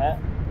 হ্যাঁ,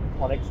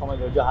 অনেক সময়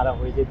ধৈর্য হারা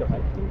হয়ে যেতে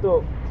হয়, কিন্তু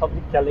সব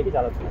দিক খেয়াল রেখে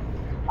চালাতে হয়।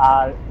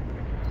 আর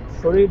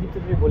শরীরের দিকটা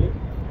যদি বলি,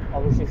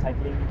 অবশ্যই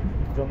সাইক্লিং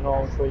জন্য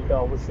শরীরটা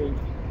অবশ্যই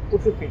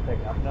প্রচুর ফিট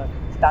থাকে, আপনার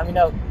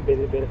স্ট্যামিনা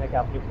বেড়ে থাকে,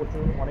 আপনি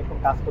প্রচুর অনেকক্ষণ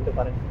কাজ করতে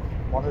পারেন,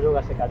 মনোযোগ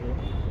আসে কাজে,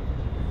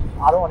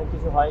 আরও অনেক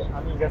কিছু হয়।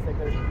 আমি জাস্ট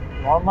একটা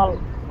নর্মাল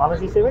মানুষ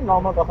হিসেবে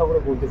নর্মাল কথাগুলো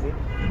বলতেছি।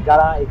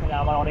 যারা এখানে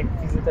আমার অনেক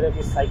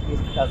ফিজিওথেরাপিস্ট,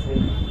 সাইক্লিস্ট আছে,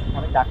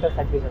 অনেক ডাক্তার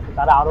সাইক্লিস্ট আছে,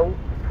 তারা আরও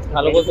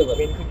ভালো বলতে পারে,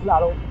 বেনিফিটগুলো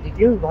আরও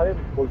ডিটেলসভাবে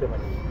বলতে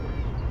পারে।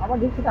 আমার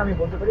দিক থেকে আমি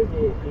বলতে পারি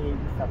যে এই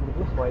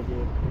সাপোর্টগুলো হয় যে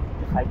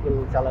সাইকেল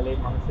চালালে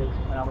মানুষের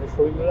মানে আমাদের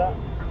শরীরগুলো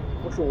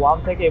প্রচুর ওয়ার্ম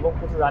থাকে, এবং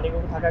প্রচুর রানিং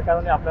থাকার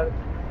কারণে আপনার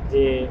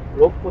যে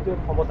রোগ প্রতিরোধ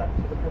ক্ষমতা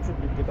সেটা প্রচুর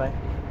বৃদ্ধি পায়।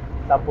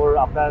 তারপর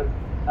আপনার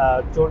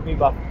চর্বি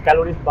বা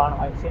ক্যালোরিজ বার্ন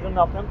হয়, সেই জন্য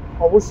আপনার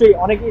অবশ্যই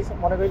অনেকেই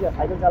মনে করে যে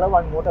সাইকেল চালাবো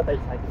আমি মোটা, তাই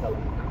সাইকেল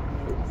চালাবো।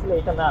 আসলে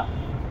এটা না,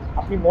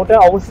 আপনি মোটা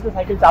অবশ্যই তো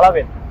সাইকেল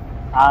চালাবেন,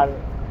 আর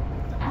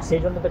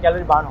সেই জন্য তো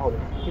ক্যালোরি বার্ন হবে,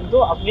 কিন্তু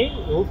আপনি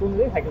রুট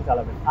অনুযায়ী সাইকেল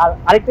চালাবেন। আর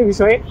আরেকটা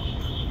বিষয়ে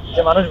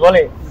যে মানুষ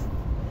বলে,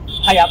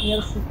 ভাই আপনি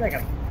আর শুকনা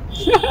কেন,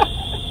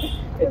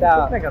 এটা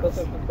ঠিক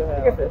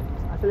আছে।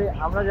 আসলে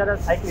আমরা যারা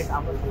সাইক্লিস্ট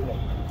আমরা শুনলাম,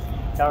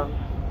 কারণ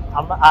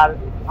আমরা আর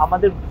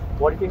আমাদের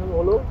বডিতে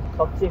হলো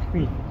সবচেয়ে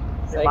ফিট,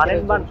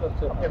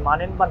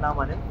 মানেন বা না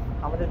মানেন,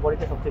 আমাদের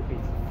বডিতে সবচেয়ে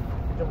ফিট।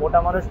 কিন্তু মোটা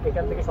মানুষ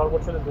এখান থেকে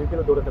সর্বোচ্চ 2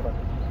 কিলো দৌড়াতে পারে,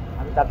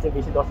 আমি তার চেয়ে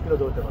বেশি 10 কিলো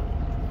দৌড়তে পারি,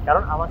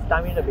 কারণ আমার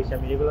স্টামিনাটা বেশি,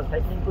 আমি রেগুলার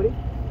সাইক্লিং করি,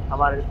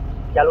 আমার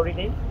ক্যালোরি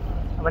নেই,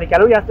 মানে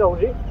ক্যালোরি আসতে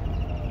অবশ্যই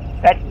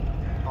ফ্যাট নেই,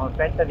 আমার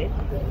ফ্যাটটা নেই।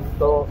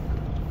 তো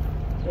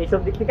এইসব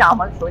দিক থেকে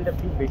আমার শরীরটা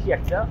ফিট বেশি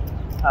একটা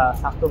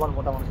স্বাস্থ্যবান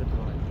মোটা মানুষের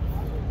তুলনায়।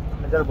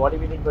 যারা বডি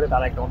বিল্ডিং করে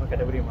তারা একটা অন্য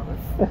ক্যাটাগরির মানুষ।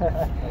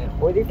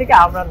 ওই দিক থেকে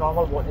আমরা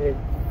নর্মাল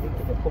দিক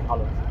থেকে খুব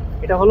ভালো।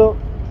 এটা হলো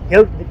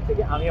হেলথ দিক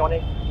থেকে আমি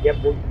অনেক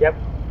গ্যাপ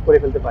করে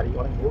ফেলতে পারি,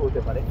 অনেক ভুল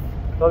হতে পারে,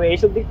 তবে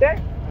এইসব দিকটায়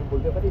আমি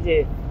বলতে পারি যে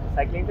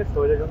সাইক্লিংটা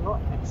শরীরের জন্য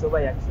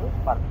 100/100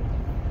 পারফেক্ট।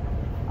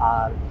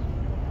 আর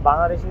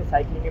বাংলাদেশের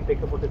সাইক্লিংয়ের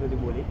প্রেক্ষাপটে যদি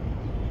বলি,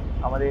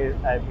 আমাদের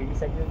বিডি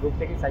সাইক্লিং গ্রুপ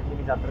থেকে সাইক্লিং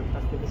যাত্রার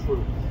কাছ থেকে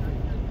শুরু।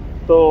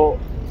 তো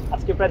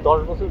আজকে প্রায় 10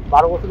 বছর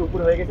 12 বছর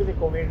উপরে হয়ে গেছে যে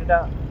কমিউনিটিটা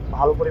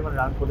ভালো পরিমাণ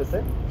রান করতেছে।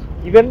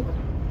 ইভেন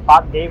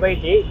ডে বাই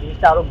ডে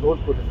জিনিসটা আরও গ্রোথ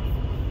করতেছে।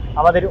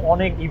 আমাদের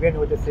অনেক ইভেন্ট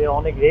হইতেছে,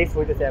 অনেক রেস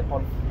হইতেছে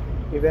এখন।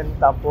 ইভেন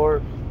তারপর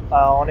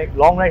অনেক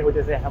লং রাইড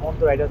হইতেছে। হেমন্ত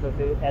রাইডার্স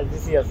আছে,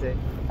 এসডিসি আছে।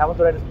 হেমন্ত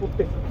রাইডার্স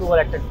প্রত্যেক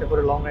শুক্রবার একটা একটা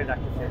করে লং রাইড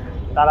রাখতেছে।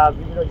 তারা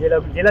বিভিন্ন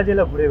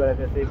জেলা ঘুরে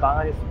বেড়াতেছে,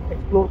 বাংলাদেশ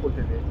এক্সপ্লোর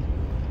করতেছে।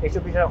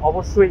 এইসব বিষয়ে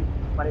অবশ্যই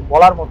মানে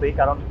বলার মতোই,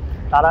 কারণ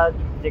তারা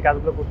যে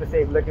কাজগুলো করতেছে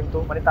এগুলো কিন্তু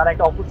মানে তারা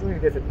একটা অপরচুনিটি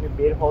দিতেছে, তুমি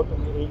বের হও,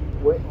 তুমি এই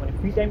মানে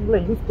ফ্রি টাইমগুলো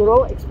ইউজ করো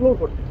এক্সপ্লোর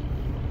করতে।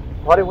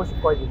 ঘরে বসে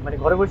কয়দিন মানে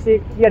ঘরে বসে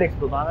কি আর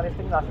এক্সপ্লোর,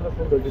 বাংলাদেশটা কিন্তু আসলে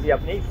সুন্দর যদি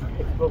আপনি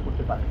এক্সপ্লোর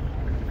করতে পারেন।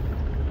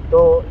 তো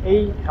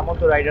এই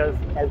হেমন্ত Riders,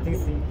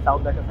 SDC,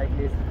 south Dhaka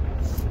cyclist,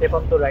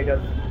 হেমন্ত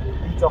রাইডার্স,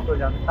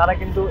 চক্রযান, তারা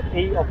কিন্তু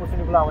এই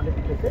অপরচুনিটিগুলো আমাদের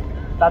দিতেছে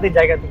তাদের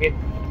জায়গা থেকে,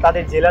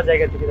 তাদের জেলার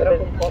জায়গা থেকে।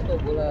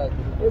 কতগুলা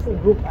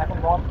গ্রুপ এখন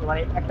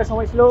মানে একটা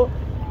সময় ছিল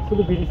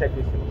শুধু বিডি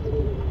সাইক্লিস্ট,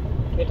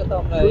 এটা তো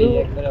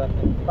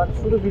আমরা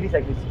শুধু বিডি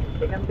সাইক্লিস্ট।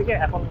 এখান থেকে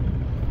এখন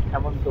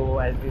হেমন্ত,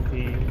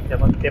 এসডিসি,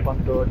 যেমন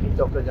হেমন্ত,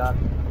 চক্রযান,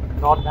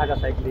 north Dhaka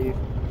cyclist,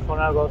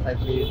 Sonargaon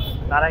cyclist,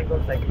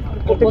 Narayanganj cyclist,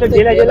 প্রত্যেকটা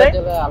জেলায়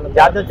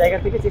যার যার জায়গা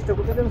থেকে চেষ্টা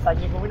করতে যেন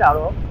সাইক্লিং কমিটি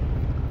আরো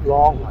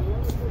লং হয়।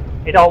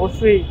 এটা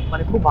অবশ্যই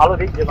মানে খুব ভালো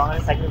দিক যে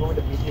বাংলাদেশ সাইক্লিং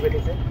কমিটি বৃদ্ধি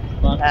পেয়েছে।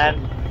 অ্যান্ড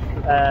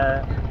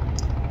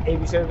এই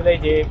বিষয়গুলোই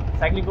যে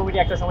সাইক্লিং কমিটি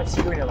একটা সময়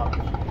ছিলই না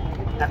বাংলাদেশ,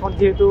 এখন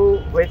যেহেতু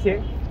হয়েছে,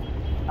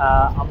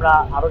 আমরা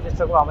আরও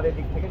চেষ্টা করবো আমাদের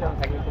দিক থেকে যেন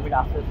সাইক্লিং কমিটি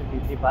আস্তে আস্তে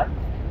বৃদ্ধি পায়।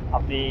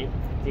 আপনি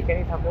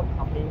যেখানেই থাকুন,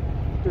 আপনি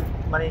একটু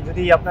মানে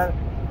যদি আপনার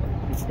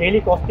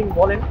ডেইলি কস্টিং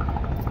বলেন,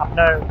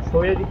 আপনার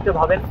শরীরের দিকটা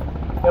ভাবেন,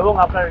 এবং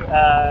আপনার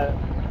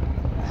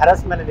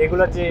হ্যারাসমেন্ট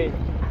রেগুলার যে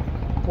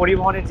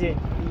পরিবহনের যে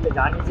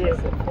জার্নি যে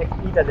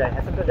ইটা যায়,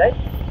 হ্যাসেলটা যায়,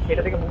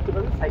 সেটা থেকে মুক্তি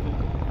পাবেন সাইক্লিং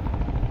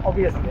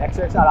অবভিয়াসলি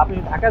 100। আর আপনি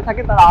ঢাকায়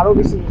থাকেন তারা আরও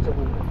বেশি জিনিসটা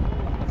বুঝবেন।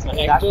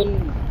 একজন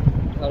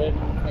ধরেন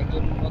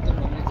একজন নতুন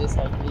মানুষ যে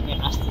সাইক্লিংয়ে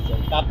আসতে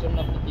চায় তার জন্য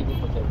আপনি কি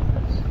বলতে চাইবেন?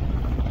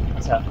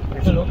 আচ্ছা,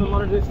 একটা নতুন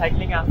মানুষ যদি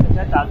সাইক্লিংয়ে আসতে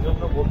চায় তার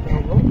জন্য বলতে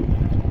হবো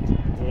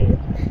যে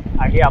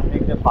আগে আপনি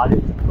একটা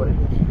বাজেট ঠিক করে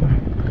দিন।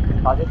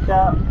 বাজেটটা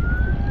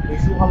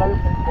বেশি হওয়া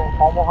লাগবে,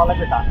 কম হওয়া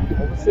লাগবে তা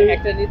অবশ্যই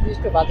একটা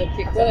নির্দিষ্ট বাজেট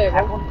ঠিক করে।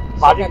 এখন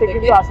বাজেটটা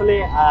কিন্তু আসলে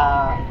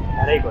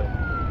ভ্যারি করে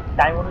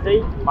টাইম অনুযায়ী,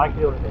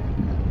 মার্কেট অনুযায়ী।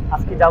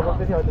 আজকে যা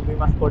বলতেছি হয়তো 2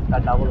 মাস পর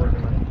তার ডাবল হতে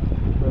পারে।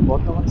 তো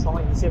বর্তমান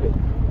সময় হিসেবে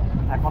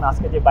এখন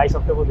আজকে যে 22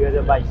 অক্টোবর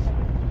 2022,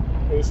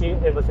 এই সেই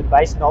এবছর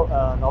 22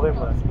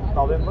 নভেম্বর আছে,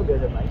 নভেম্বর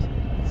 2022,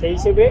 সেই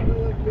হিসেবে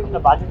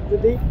আপনার বাজেট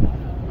যদি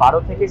 12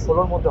 থেকে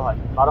 16-র মধ্যে হয়,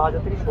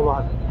 12,000 থেকে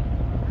 16,000,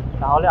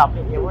 তাহলে আপনি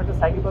এমন একটা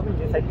সাইকেল পাবেন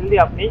যে সাইকেল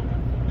দিয়ে আপনি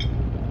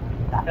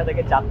ঢাকা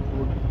থেকে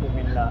চাঁদপুর,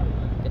 কুমিল্লা,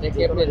 এটা কি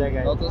আপনি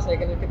নতুন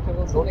সাইকেলের ক্ষেত্রে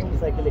বলছেন? নতুন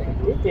সাইকেলের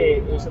ক্ষেত্রে যে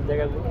এইসব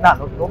জায়গাগুলো না,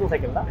 নতুন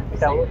সাইকেল না,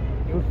 এটা হলো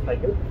ইউজ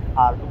সাইকেল।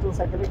 আর নতুন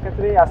সাইকেলের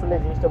ক্ষেত্রে আসলে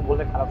জিনিসটা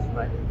বললে খারাপ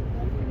শোনায়,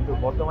 কিন্তু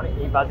বর্তমানে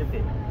এই বাজেটে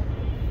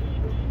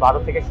 12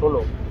 থেকে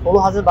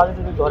 16,000 বাজেট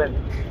যদি ধরেন,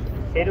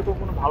 সেরকম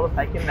কোনো ভালো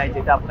সাইকেল নাই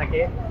যেটা আপনাকে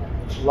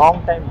লং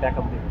টাইম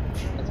ব্যাকআপ দেবে।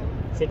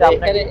 সেটা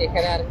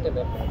এখানে আরেকটা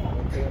ব্যাপার,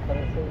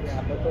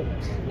 আমরা তো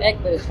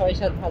একবারে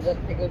 6-7 হাজার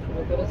থেকে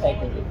শুরু করে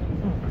সাইকেল,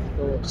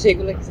 তো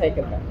সেগুলো কি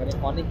সাইকেল না? মানে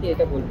অনেকে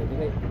এটা বলবে যে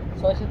ভাই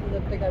 6-7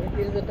 হাজার টাকা আমি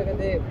 30,000 টাকা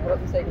দিয়ে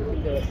পুরাতন সাইকেল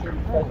কিনতে পারছি,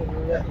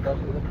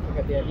 10,000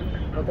 টাকা দিয়ে আমি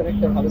নতুন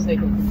একটা ভালো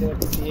সাইকেল কিনতে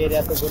পারছি, এর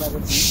এত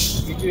গুণাগুণ,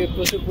 ইউটিউবে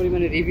প্রচুর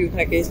পরিমাণে রিভিউ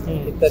থাকে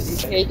ইত্যাদি।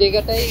 এই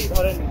জায়গাটাই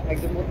ধরেন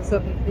একজন বলতেছে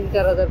আপনি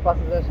 3-4 হাজার,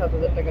 5,000,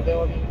 7,000 টাকা দিয়ে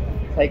আমি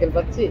সাইকেল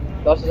পাচ্ছি,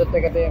 10,000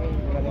 টাকা দিয়ে আমি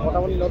মানে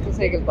মোটামুটি নতুন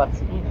সাইকেল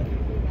পাচ্ছি,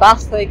 টাচ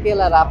সাইকেল।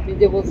 আর আপনি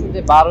যে বলছেন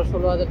যে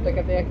 12-16 হাজার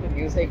টাকা দিয়ে একটা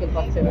নিউ সাইকেল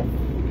পাচ্ছে না,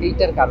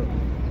 এইটার কারণ?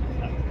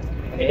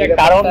 এটার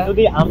কারণ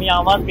যদি আমি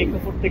আমার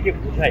প্রেক্ষাপট থেকে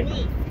বুঝাই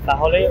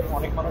তাহলে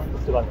অনেক মানুষ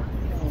বুঝতে পারবে,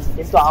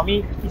 কিন্তু আমি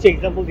কিছু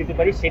এক্সাম্পল দিতে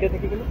পারি, সেটা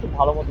থেকে কিন্তু খুব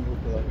ভালো মতো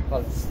বুঝতে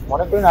পারবে।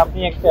 মনে করেন আপনি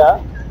একটা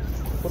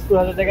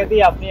 70,000 টাকা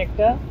দিয়ে আপনি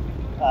একটা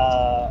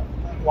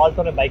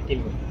ওয়ালটনের বাইক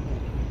কিনবেন,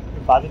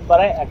 বাজেট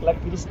বাড়ায়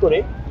 1,30,000 করে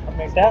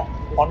আপনি একটা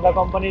হন্ডা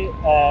কোম্পানির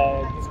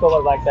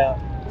ডিসকভার বা একটা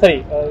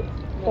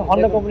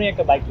হন্ডা কোম্পানির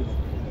একটা বাইক কিনবেন।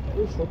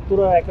 70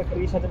 আর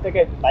 1,30,000 টাকা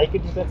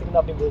বাইকের ডিফারেন্স কিন্তু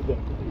আপনি বুঝবেন,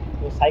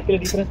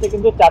 সাইকেলের ডিফারেন্সটা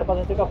কিন্তু 4-5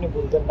 হাজার টাকা আপনি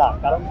বুঝবেন না।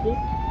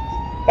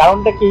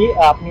 কারণটা কি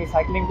আপনি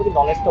সাইক্লিং প্রতি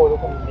নলেজটা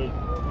ওরকম নেই।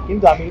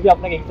 কিন্তু আমি যদি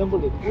আপনাকে এক্সাম্পল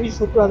দিই, ওই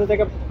 70,000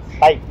 টাকা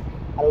বাইক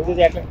আর ওই যে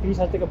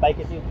 1,30,000 টাকা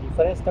বাইকের যে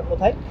ডিফারেন্সটা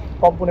কোথায়?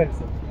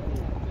 কম্পোনেন্টসে।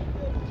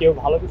 কেউ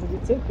ভালো কিছু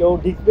দিচ্ছে, কেউ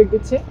ডিস্ক ব্রেক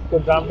দিচ্ছে, কেউ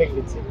ড্রাম ব্রেক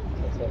দিচ্ছে,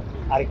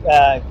 আর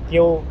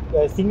কেউ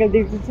সিঙ্গেল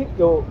ডিস্ক দিচ্ছে,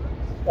 কেউ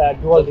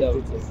ডুয়াল ডিস্ক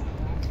দিচ্ছে।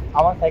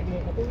 আমার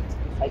সাইকেলের ক্ষেত্রে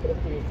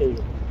এইটাই,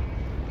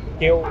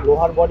 কেউ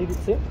লোহার বডি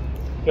দিচ্ছে,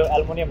 কেউ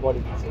অ্যালুমিনিয়াম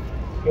বডি দিচ্ছে,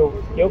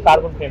 কেউ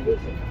কার্বন ফ্রেম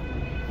দিচ্ছে,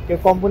 কেউ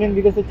কম্পোনেন্ট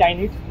দিতেছে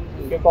চাইনিজ,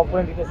 কেউ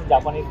কম্পোনেন্ট দিতেছে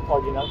জাপানিজ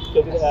অরিজিনাল,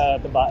 কেউ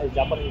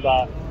জাপানিজ বা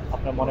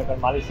আপনার মনে করেন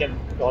মালয়েশিয়ান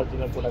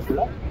অরিজিনাল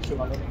প্রোডাক্টগুলো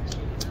সীমানো।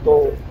 তো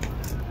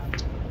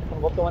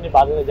বর্তমানে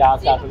বাজারে যা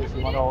আছে আসলে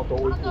সীমানো, তো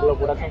ওইগুলো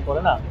প্রোডাকশন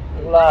করে না,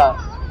 ওগুলা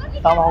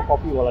সামহাও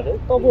কপি বলা যায়।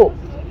 তবুও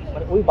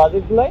মানে ওই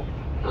বাজেটগুলোয়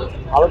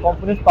ভালো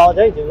কম্পোনেন্টস পাওয়া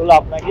যায় যেগুলো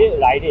আপনাকে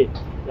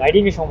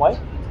রাইডিং এর সময়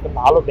একটা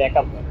ভালো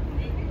ব্যাকআপ দেয়,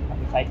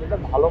 আপনি সাইকেলটা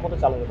ভালো মতো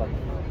চালাতে পারবেন।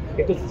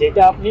 কিন্তু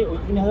যেটা আপনি ওই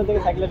 3000 টাকা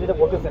সাইকেলে যেটা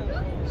বলতেছেন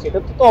সেটা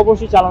তো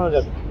অবশ্যই চালানো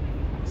যাবে,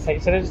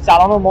 সেটা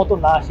চালানোর মতো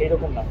না, সেই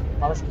রকম না।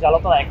 মানুষ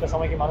চালাতো না একটা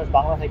সময়, কি মানুষ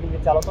বাংলা সাইকেল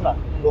দিয়ে চালাতো না,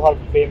 লোহার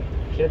ফ্রেম,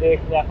 সেটা দিয়ে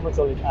কিন্তু এখনো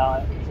চলে,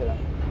 সেটা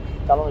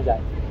চালানো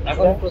যায়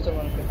এখনো প্রচুর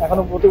মানুষ,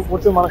 এখনো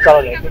প্রচুর মানুষ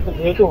চালা যায়। কিন্তু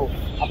যেহেতু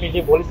আপনি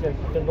যে বলেছিলেন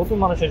একটা নতুন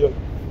মানুষের জন্য,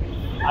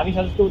 আমি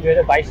সাজেস্ট করবো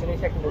 2022 সালে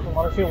এসে একটা নতুন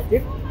মানুষের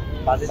উচিত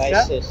বাজেটটা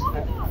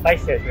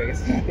 22 শেষ হয়ে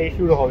গেছে, 23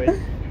 শুরু হবে,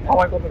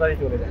 সময় কত তাড়াতাড়ি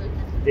চলে যায়,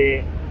 যে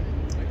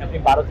আপনি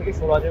 12 থেকে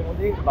 16,000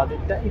 মধ্যে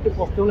বাজেটটা একটু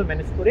কষ্ট হলে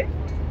ম্যানেজ করে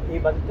এই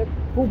বাজেটটা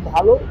খুব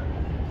ভালো,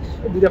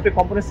 যদি আপনি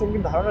কোম্পানির সঙ্গে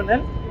ধারণা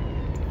নেন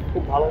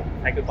খুব ভালো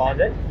সাইকেল পাওয়া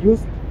যায়, ইউজ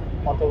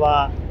অথবা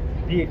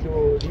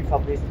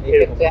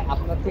এক্ষেত্রে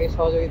আপনার থেকে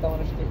সহযোগিতা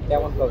মানুষ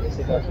কেমন পাবে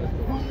সেটা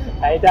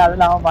এটা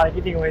আসলে আমার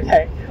মার্কেটিং হয়ে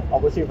যায়,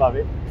 অবশ্যই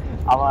পাবে।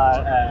 আমার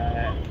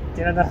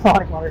চেনা জানা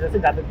অনেক মানুষ আছে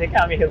যাদের থেকে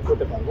আমি হেল্প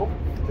করতে পারবো,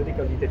 যদি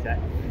কেউ নিতে চায়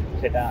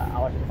সেটা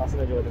আমার সাথে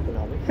পার্সোনাল যোগাযোগ করতে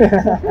হবে।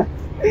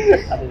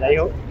 আচ্ছা, যাই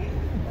হোক,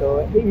 তো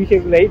এই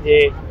বিষয়গুলোই যে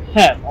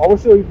হ্যাঁ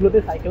অবশ্যই ওইগুলোতে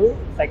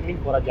সাইক্লিং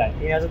করা যায়।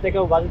 3000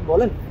 টাকাও বাজেট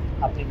বলেন,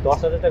 আপনি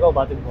 10,000 টাকাও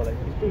বাজেট বলেন,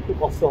 কিন্তু একটু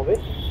কষ্ট হবে,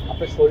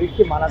 আপনার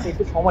শরীরকে মানাতে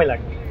একটু সময়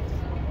লাগবে।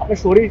 আপনার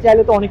শরীর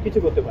চাইলে তো অনেক কিছু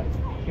করতে পারে,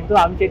 কিন্তু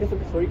আমি চাইতেছি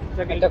আপনার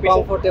শরীরটাকে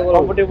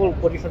কমফোর্টেবল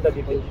পজিশনটা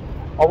দিতে,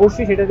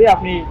 অবশ্যই সেটা দিয়ে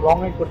আপনি লং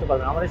রাইড করতে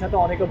পারবেন। আমাদের সাথে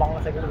অনেকেও বাংলা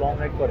সাইকেল লং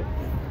রাইড করে,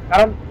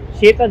 কারণ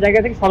সে তার জায়গা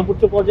থেকে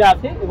সর্বোচ্চ পর্যায়ে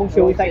আছে এবং সে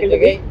ওই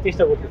সাইকেলটাকে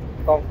চেষ্টা করতেছে,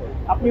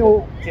 আপনিও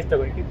চেষ্টা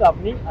করেন, কিন্তু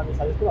আমি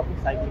সাজেস্ট করবো আপনি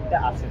সাইকেলটা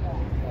আসেন।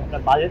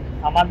 আপনার বাজেট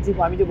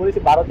আমি যে বলেছি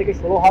 12 থেকে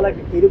 16 হওয়া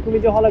লাগে, এরকমই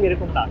যে হওয়া লাগে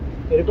এরকম না,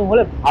 এরকম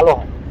হলে ভালো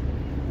হয়।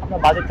 আপনার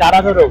বাজেট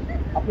 4,000 হোক,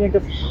 আপনি একটা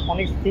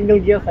অনেক সিঙ্গেল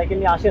গিয়ার সাইকেল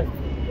নিয়ে আসেন,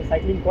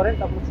 সাইক্লিং করেন,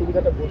 তারপর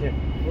সুবিধাটা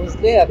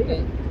বুঝলে আপনি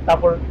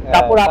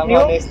তারপর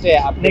আপনিও নেক্সট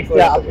আপডেট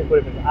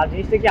করে ফেলবেন। আর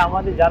জিনিসটা কি,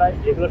 আমাদের যারা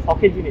যেগুলো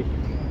শখের জিনিস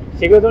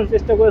সেগুলো যখন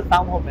চেষ্টা করে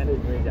সামহাও ম্যানেজ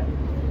হয়ে যায়,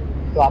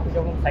 তো আপনি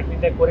যখন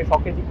সাইক্লিংটা করে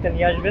শখের দিকটা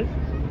নিয়ে আসবেন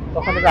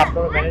তখন এটা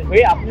আপনারও ম্যানেজ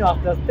হয়ে আপনিও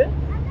আস্তে আস্তে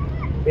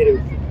বেড়ে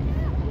উঠছেন।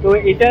 তো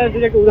এটা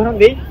যদি একটা উদাহরণ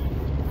দিই,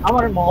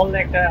 আমার মহল্লে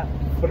একটা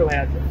ছোট ভাই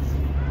আছে,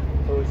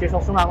 তো সে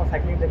সবসময় আমার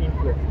সাইক্লিংটাকে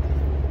ইনফ্লুয়েন্স,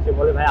 সে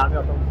বলে ভাই আমি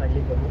অত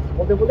সাইক্লিং করবো,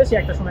 বলতে সে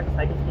একটা সময় একটা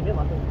সাইকেল কিনে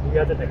মাত্র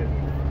 2000 টাকা,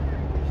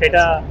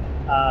 সেটা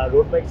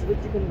রোড বাইক ছিল,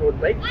 চিকন রোড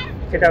বাইক,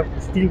 সেটা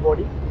স্টিল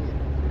বডি,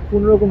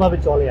 কোনোরকমভাবে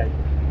চলে আর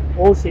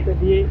ও সেটা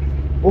দিয়ে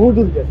বহু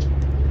দূর গেছে।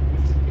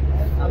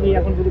 আমি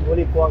এখন যদি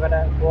বলি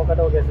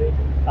কুয়াকাটাও গেছে,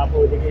 তারপর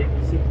ওইদিকে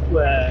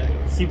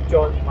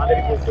শিবচর,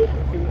 মাদারীপুর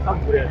সেগুলো সব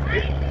ঘুরে আসছে।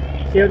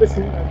 সে হয়তো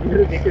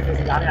ভিডিও দেখতেছে,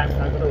 জানে আমি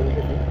তার কথা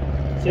বলতেছি,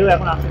 সেও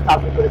এখন আসতে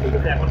সাবমিট করে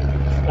দেখেছে, এখন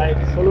প্রায়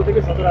 16 থেকে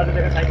 17,000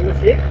 টাকা সাইকেলও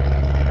সে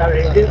তার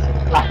রেঞ্জে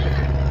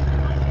লাগতেছে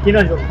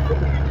কেনার জন্য।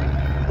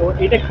 তো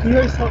এটা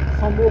কীভাবে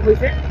সম্ভব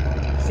হয়েছে,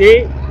 সে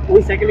ওই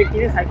সাইকেলে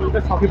কিনে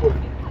সাইকেলটা শখে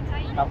পড়ছে,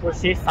 তারপর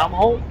সে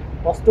সামহাও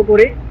কষ্ট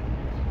করে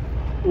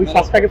ওই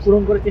শখটাকে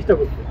পূরণ করার চেষ্টা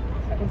করছে,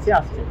 এখন সে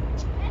আসছে।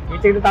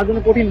 এটা কিন্তু তার জন্য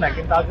কঠিন না,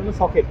 কিন্তু তার জন্য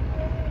শখের।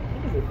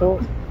 তো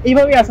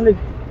এইভাবেই আসলে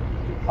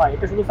হয়,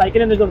 এটা শুধু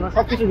সাইকেলের জন্য না,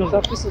 সবকিছুর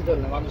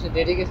জন্য মানুষের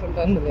ডেডিকেশনটা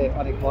আসলে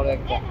অনেক বড়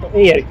একটা,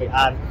 এই আর কি।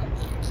 আর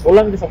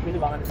বললাম যে সবকিছু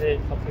বাংলাদেশে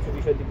সবকিছু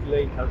বিষয়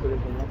দিকগুলোই খেয়াল করে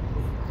বললাম।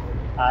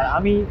 আর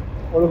আমি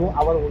ওরকম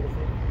আবার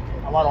বলতেছি,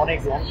 আমার অনেক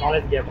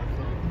নলেজ গ্যাপ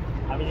আছে,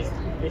 আমি যে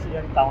বেশি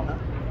জানি তাও না,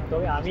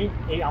 তবে আমি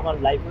এই আমার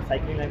লাইফে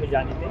সাইক্লিং লাইফে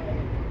জার্নিতে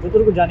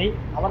যতটুকু জানি,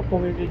 আমার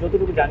কমিউনিটি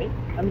যতটুকু জানি,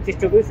 আমি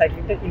চেষ্টা করি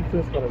সাইক্লিংটা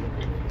ইনফ্লুয়েন্স করার জন্য,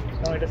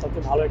 কারণ এটা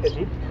সবচেয়ে ভালো একটা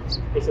দিক।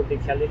 এইসব দিক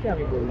খেয়াল রেখে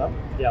আমি বললাম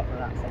যে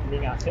আপনারা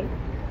সাইক্লিংয়ে আসেন,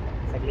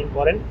 সাইক্লিং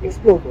করেন,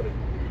 এক্সপ্লোর করেন,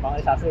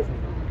 বাংলাদেশ আসলে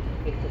সুন্দর।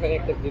 একটুখানি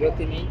একটা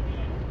বিরতি নেই।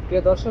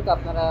 প্রিয় দর্শক,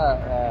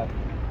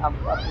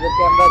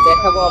 আপনাদেরকে আমরা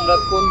দেখাবো আমরা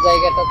কোন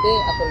জায়গাটাতে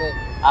আসলে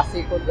আসি,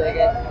 কোন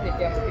জায়গা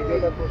থেকে আমরা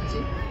ভিডিওটা করছি,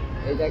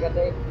 এই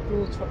জায়গাটা একটু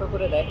ছোট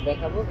করে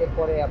দেখাবো,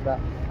 এরপরে আমরা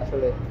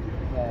আসলে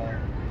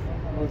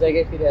মূল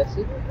জায়গায় ফিরে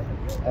আসি।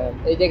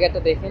 এই জায়গাটা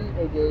দেখেন,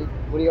 এই যে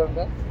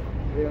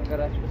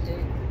বুড়িগঙ্গার আশেপাশে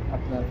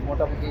আপনার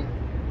মোটামুটি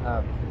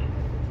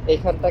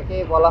এইখানটাকে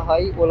বলা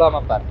হয়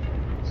ওলামা পার্ক।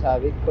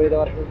 স্বাভাবিক করে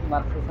দেওয়ার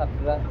মানুষের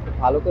ছাত্ররা খুব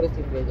ভালো করে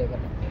চিনবে এই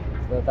জায়গাটা,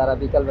 তো তারা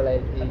বিকালবেলায়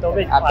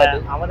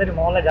আমাদের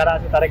মহল্লায় যারা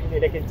আছে তারা কিন্তু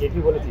এটাকে জেটি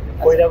বলে চিনে,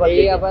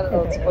 এই আবার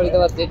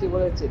ফরিদাবাদ জেটি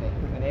বলে চিনে,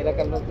 মানে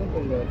এলাকার লোকজন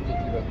ফরিদাবাদ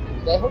জেটি বলে।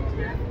 যাই হোক,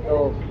 তো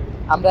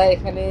আমরা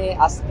এখানে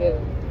আজকের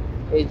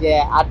এই যে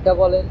আড্ডা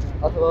বলেন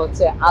অথবা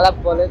হচ্ছে আলাপ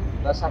বলেন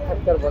বা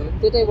সাক্ষাৎকার বলেন,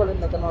 যেটাই বলেন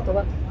না কেন,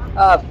 অথবা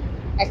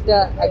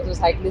একজন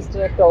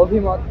সাইক্লিস্টের একটা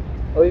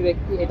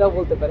অভিব্যক্তি এটাও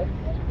বলতে পারে,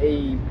 এই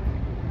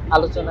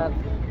আলোচনার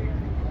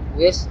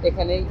রেশ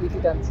এখানেই ইতি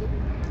টানছি।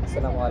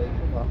 আসসালামু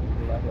আলাইকুম ওয়া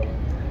রাহমাতুল্লাহি ওয়া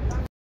বারাকাতুহু।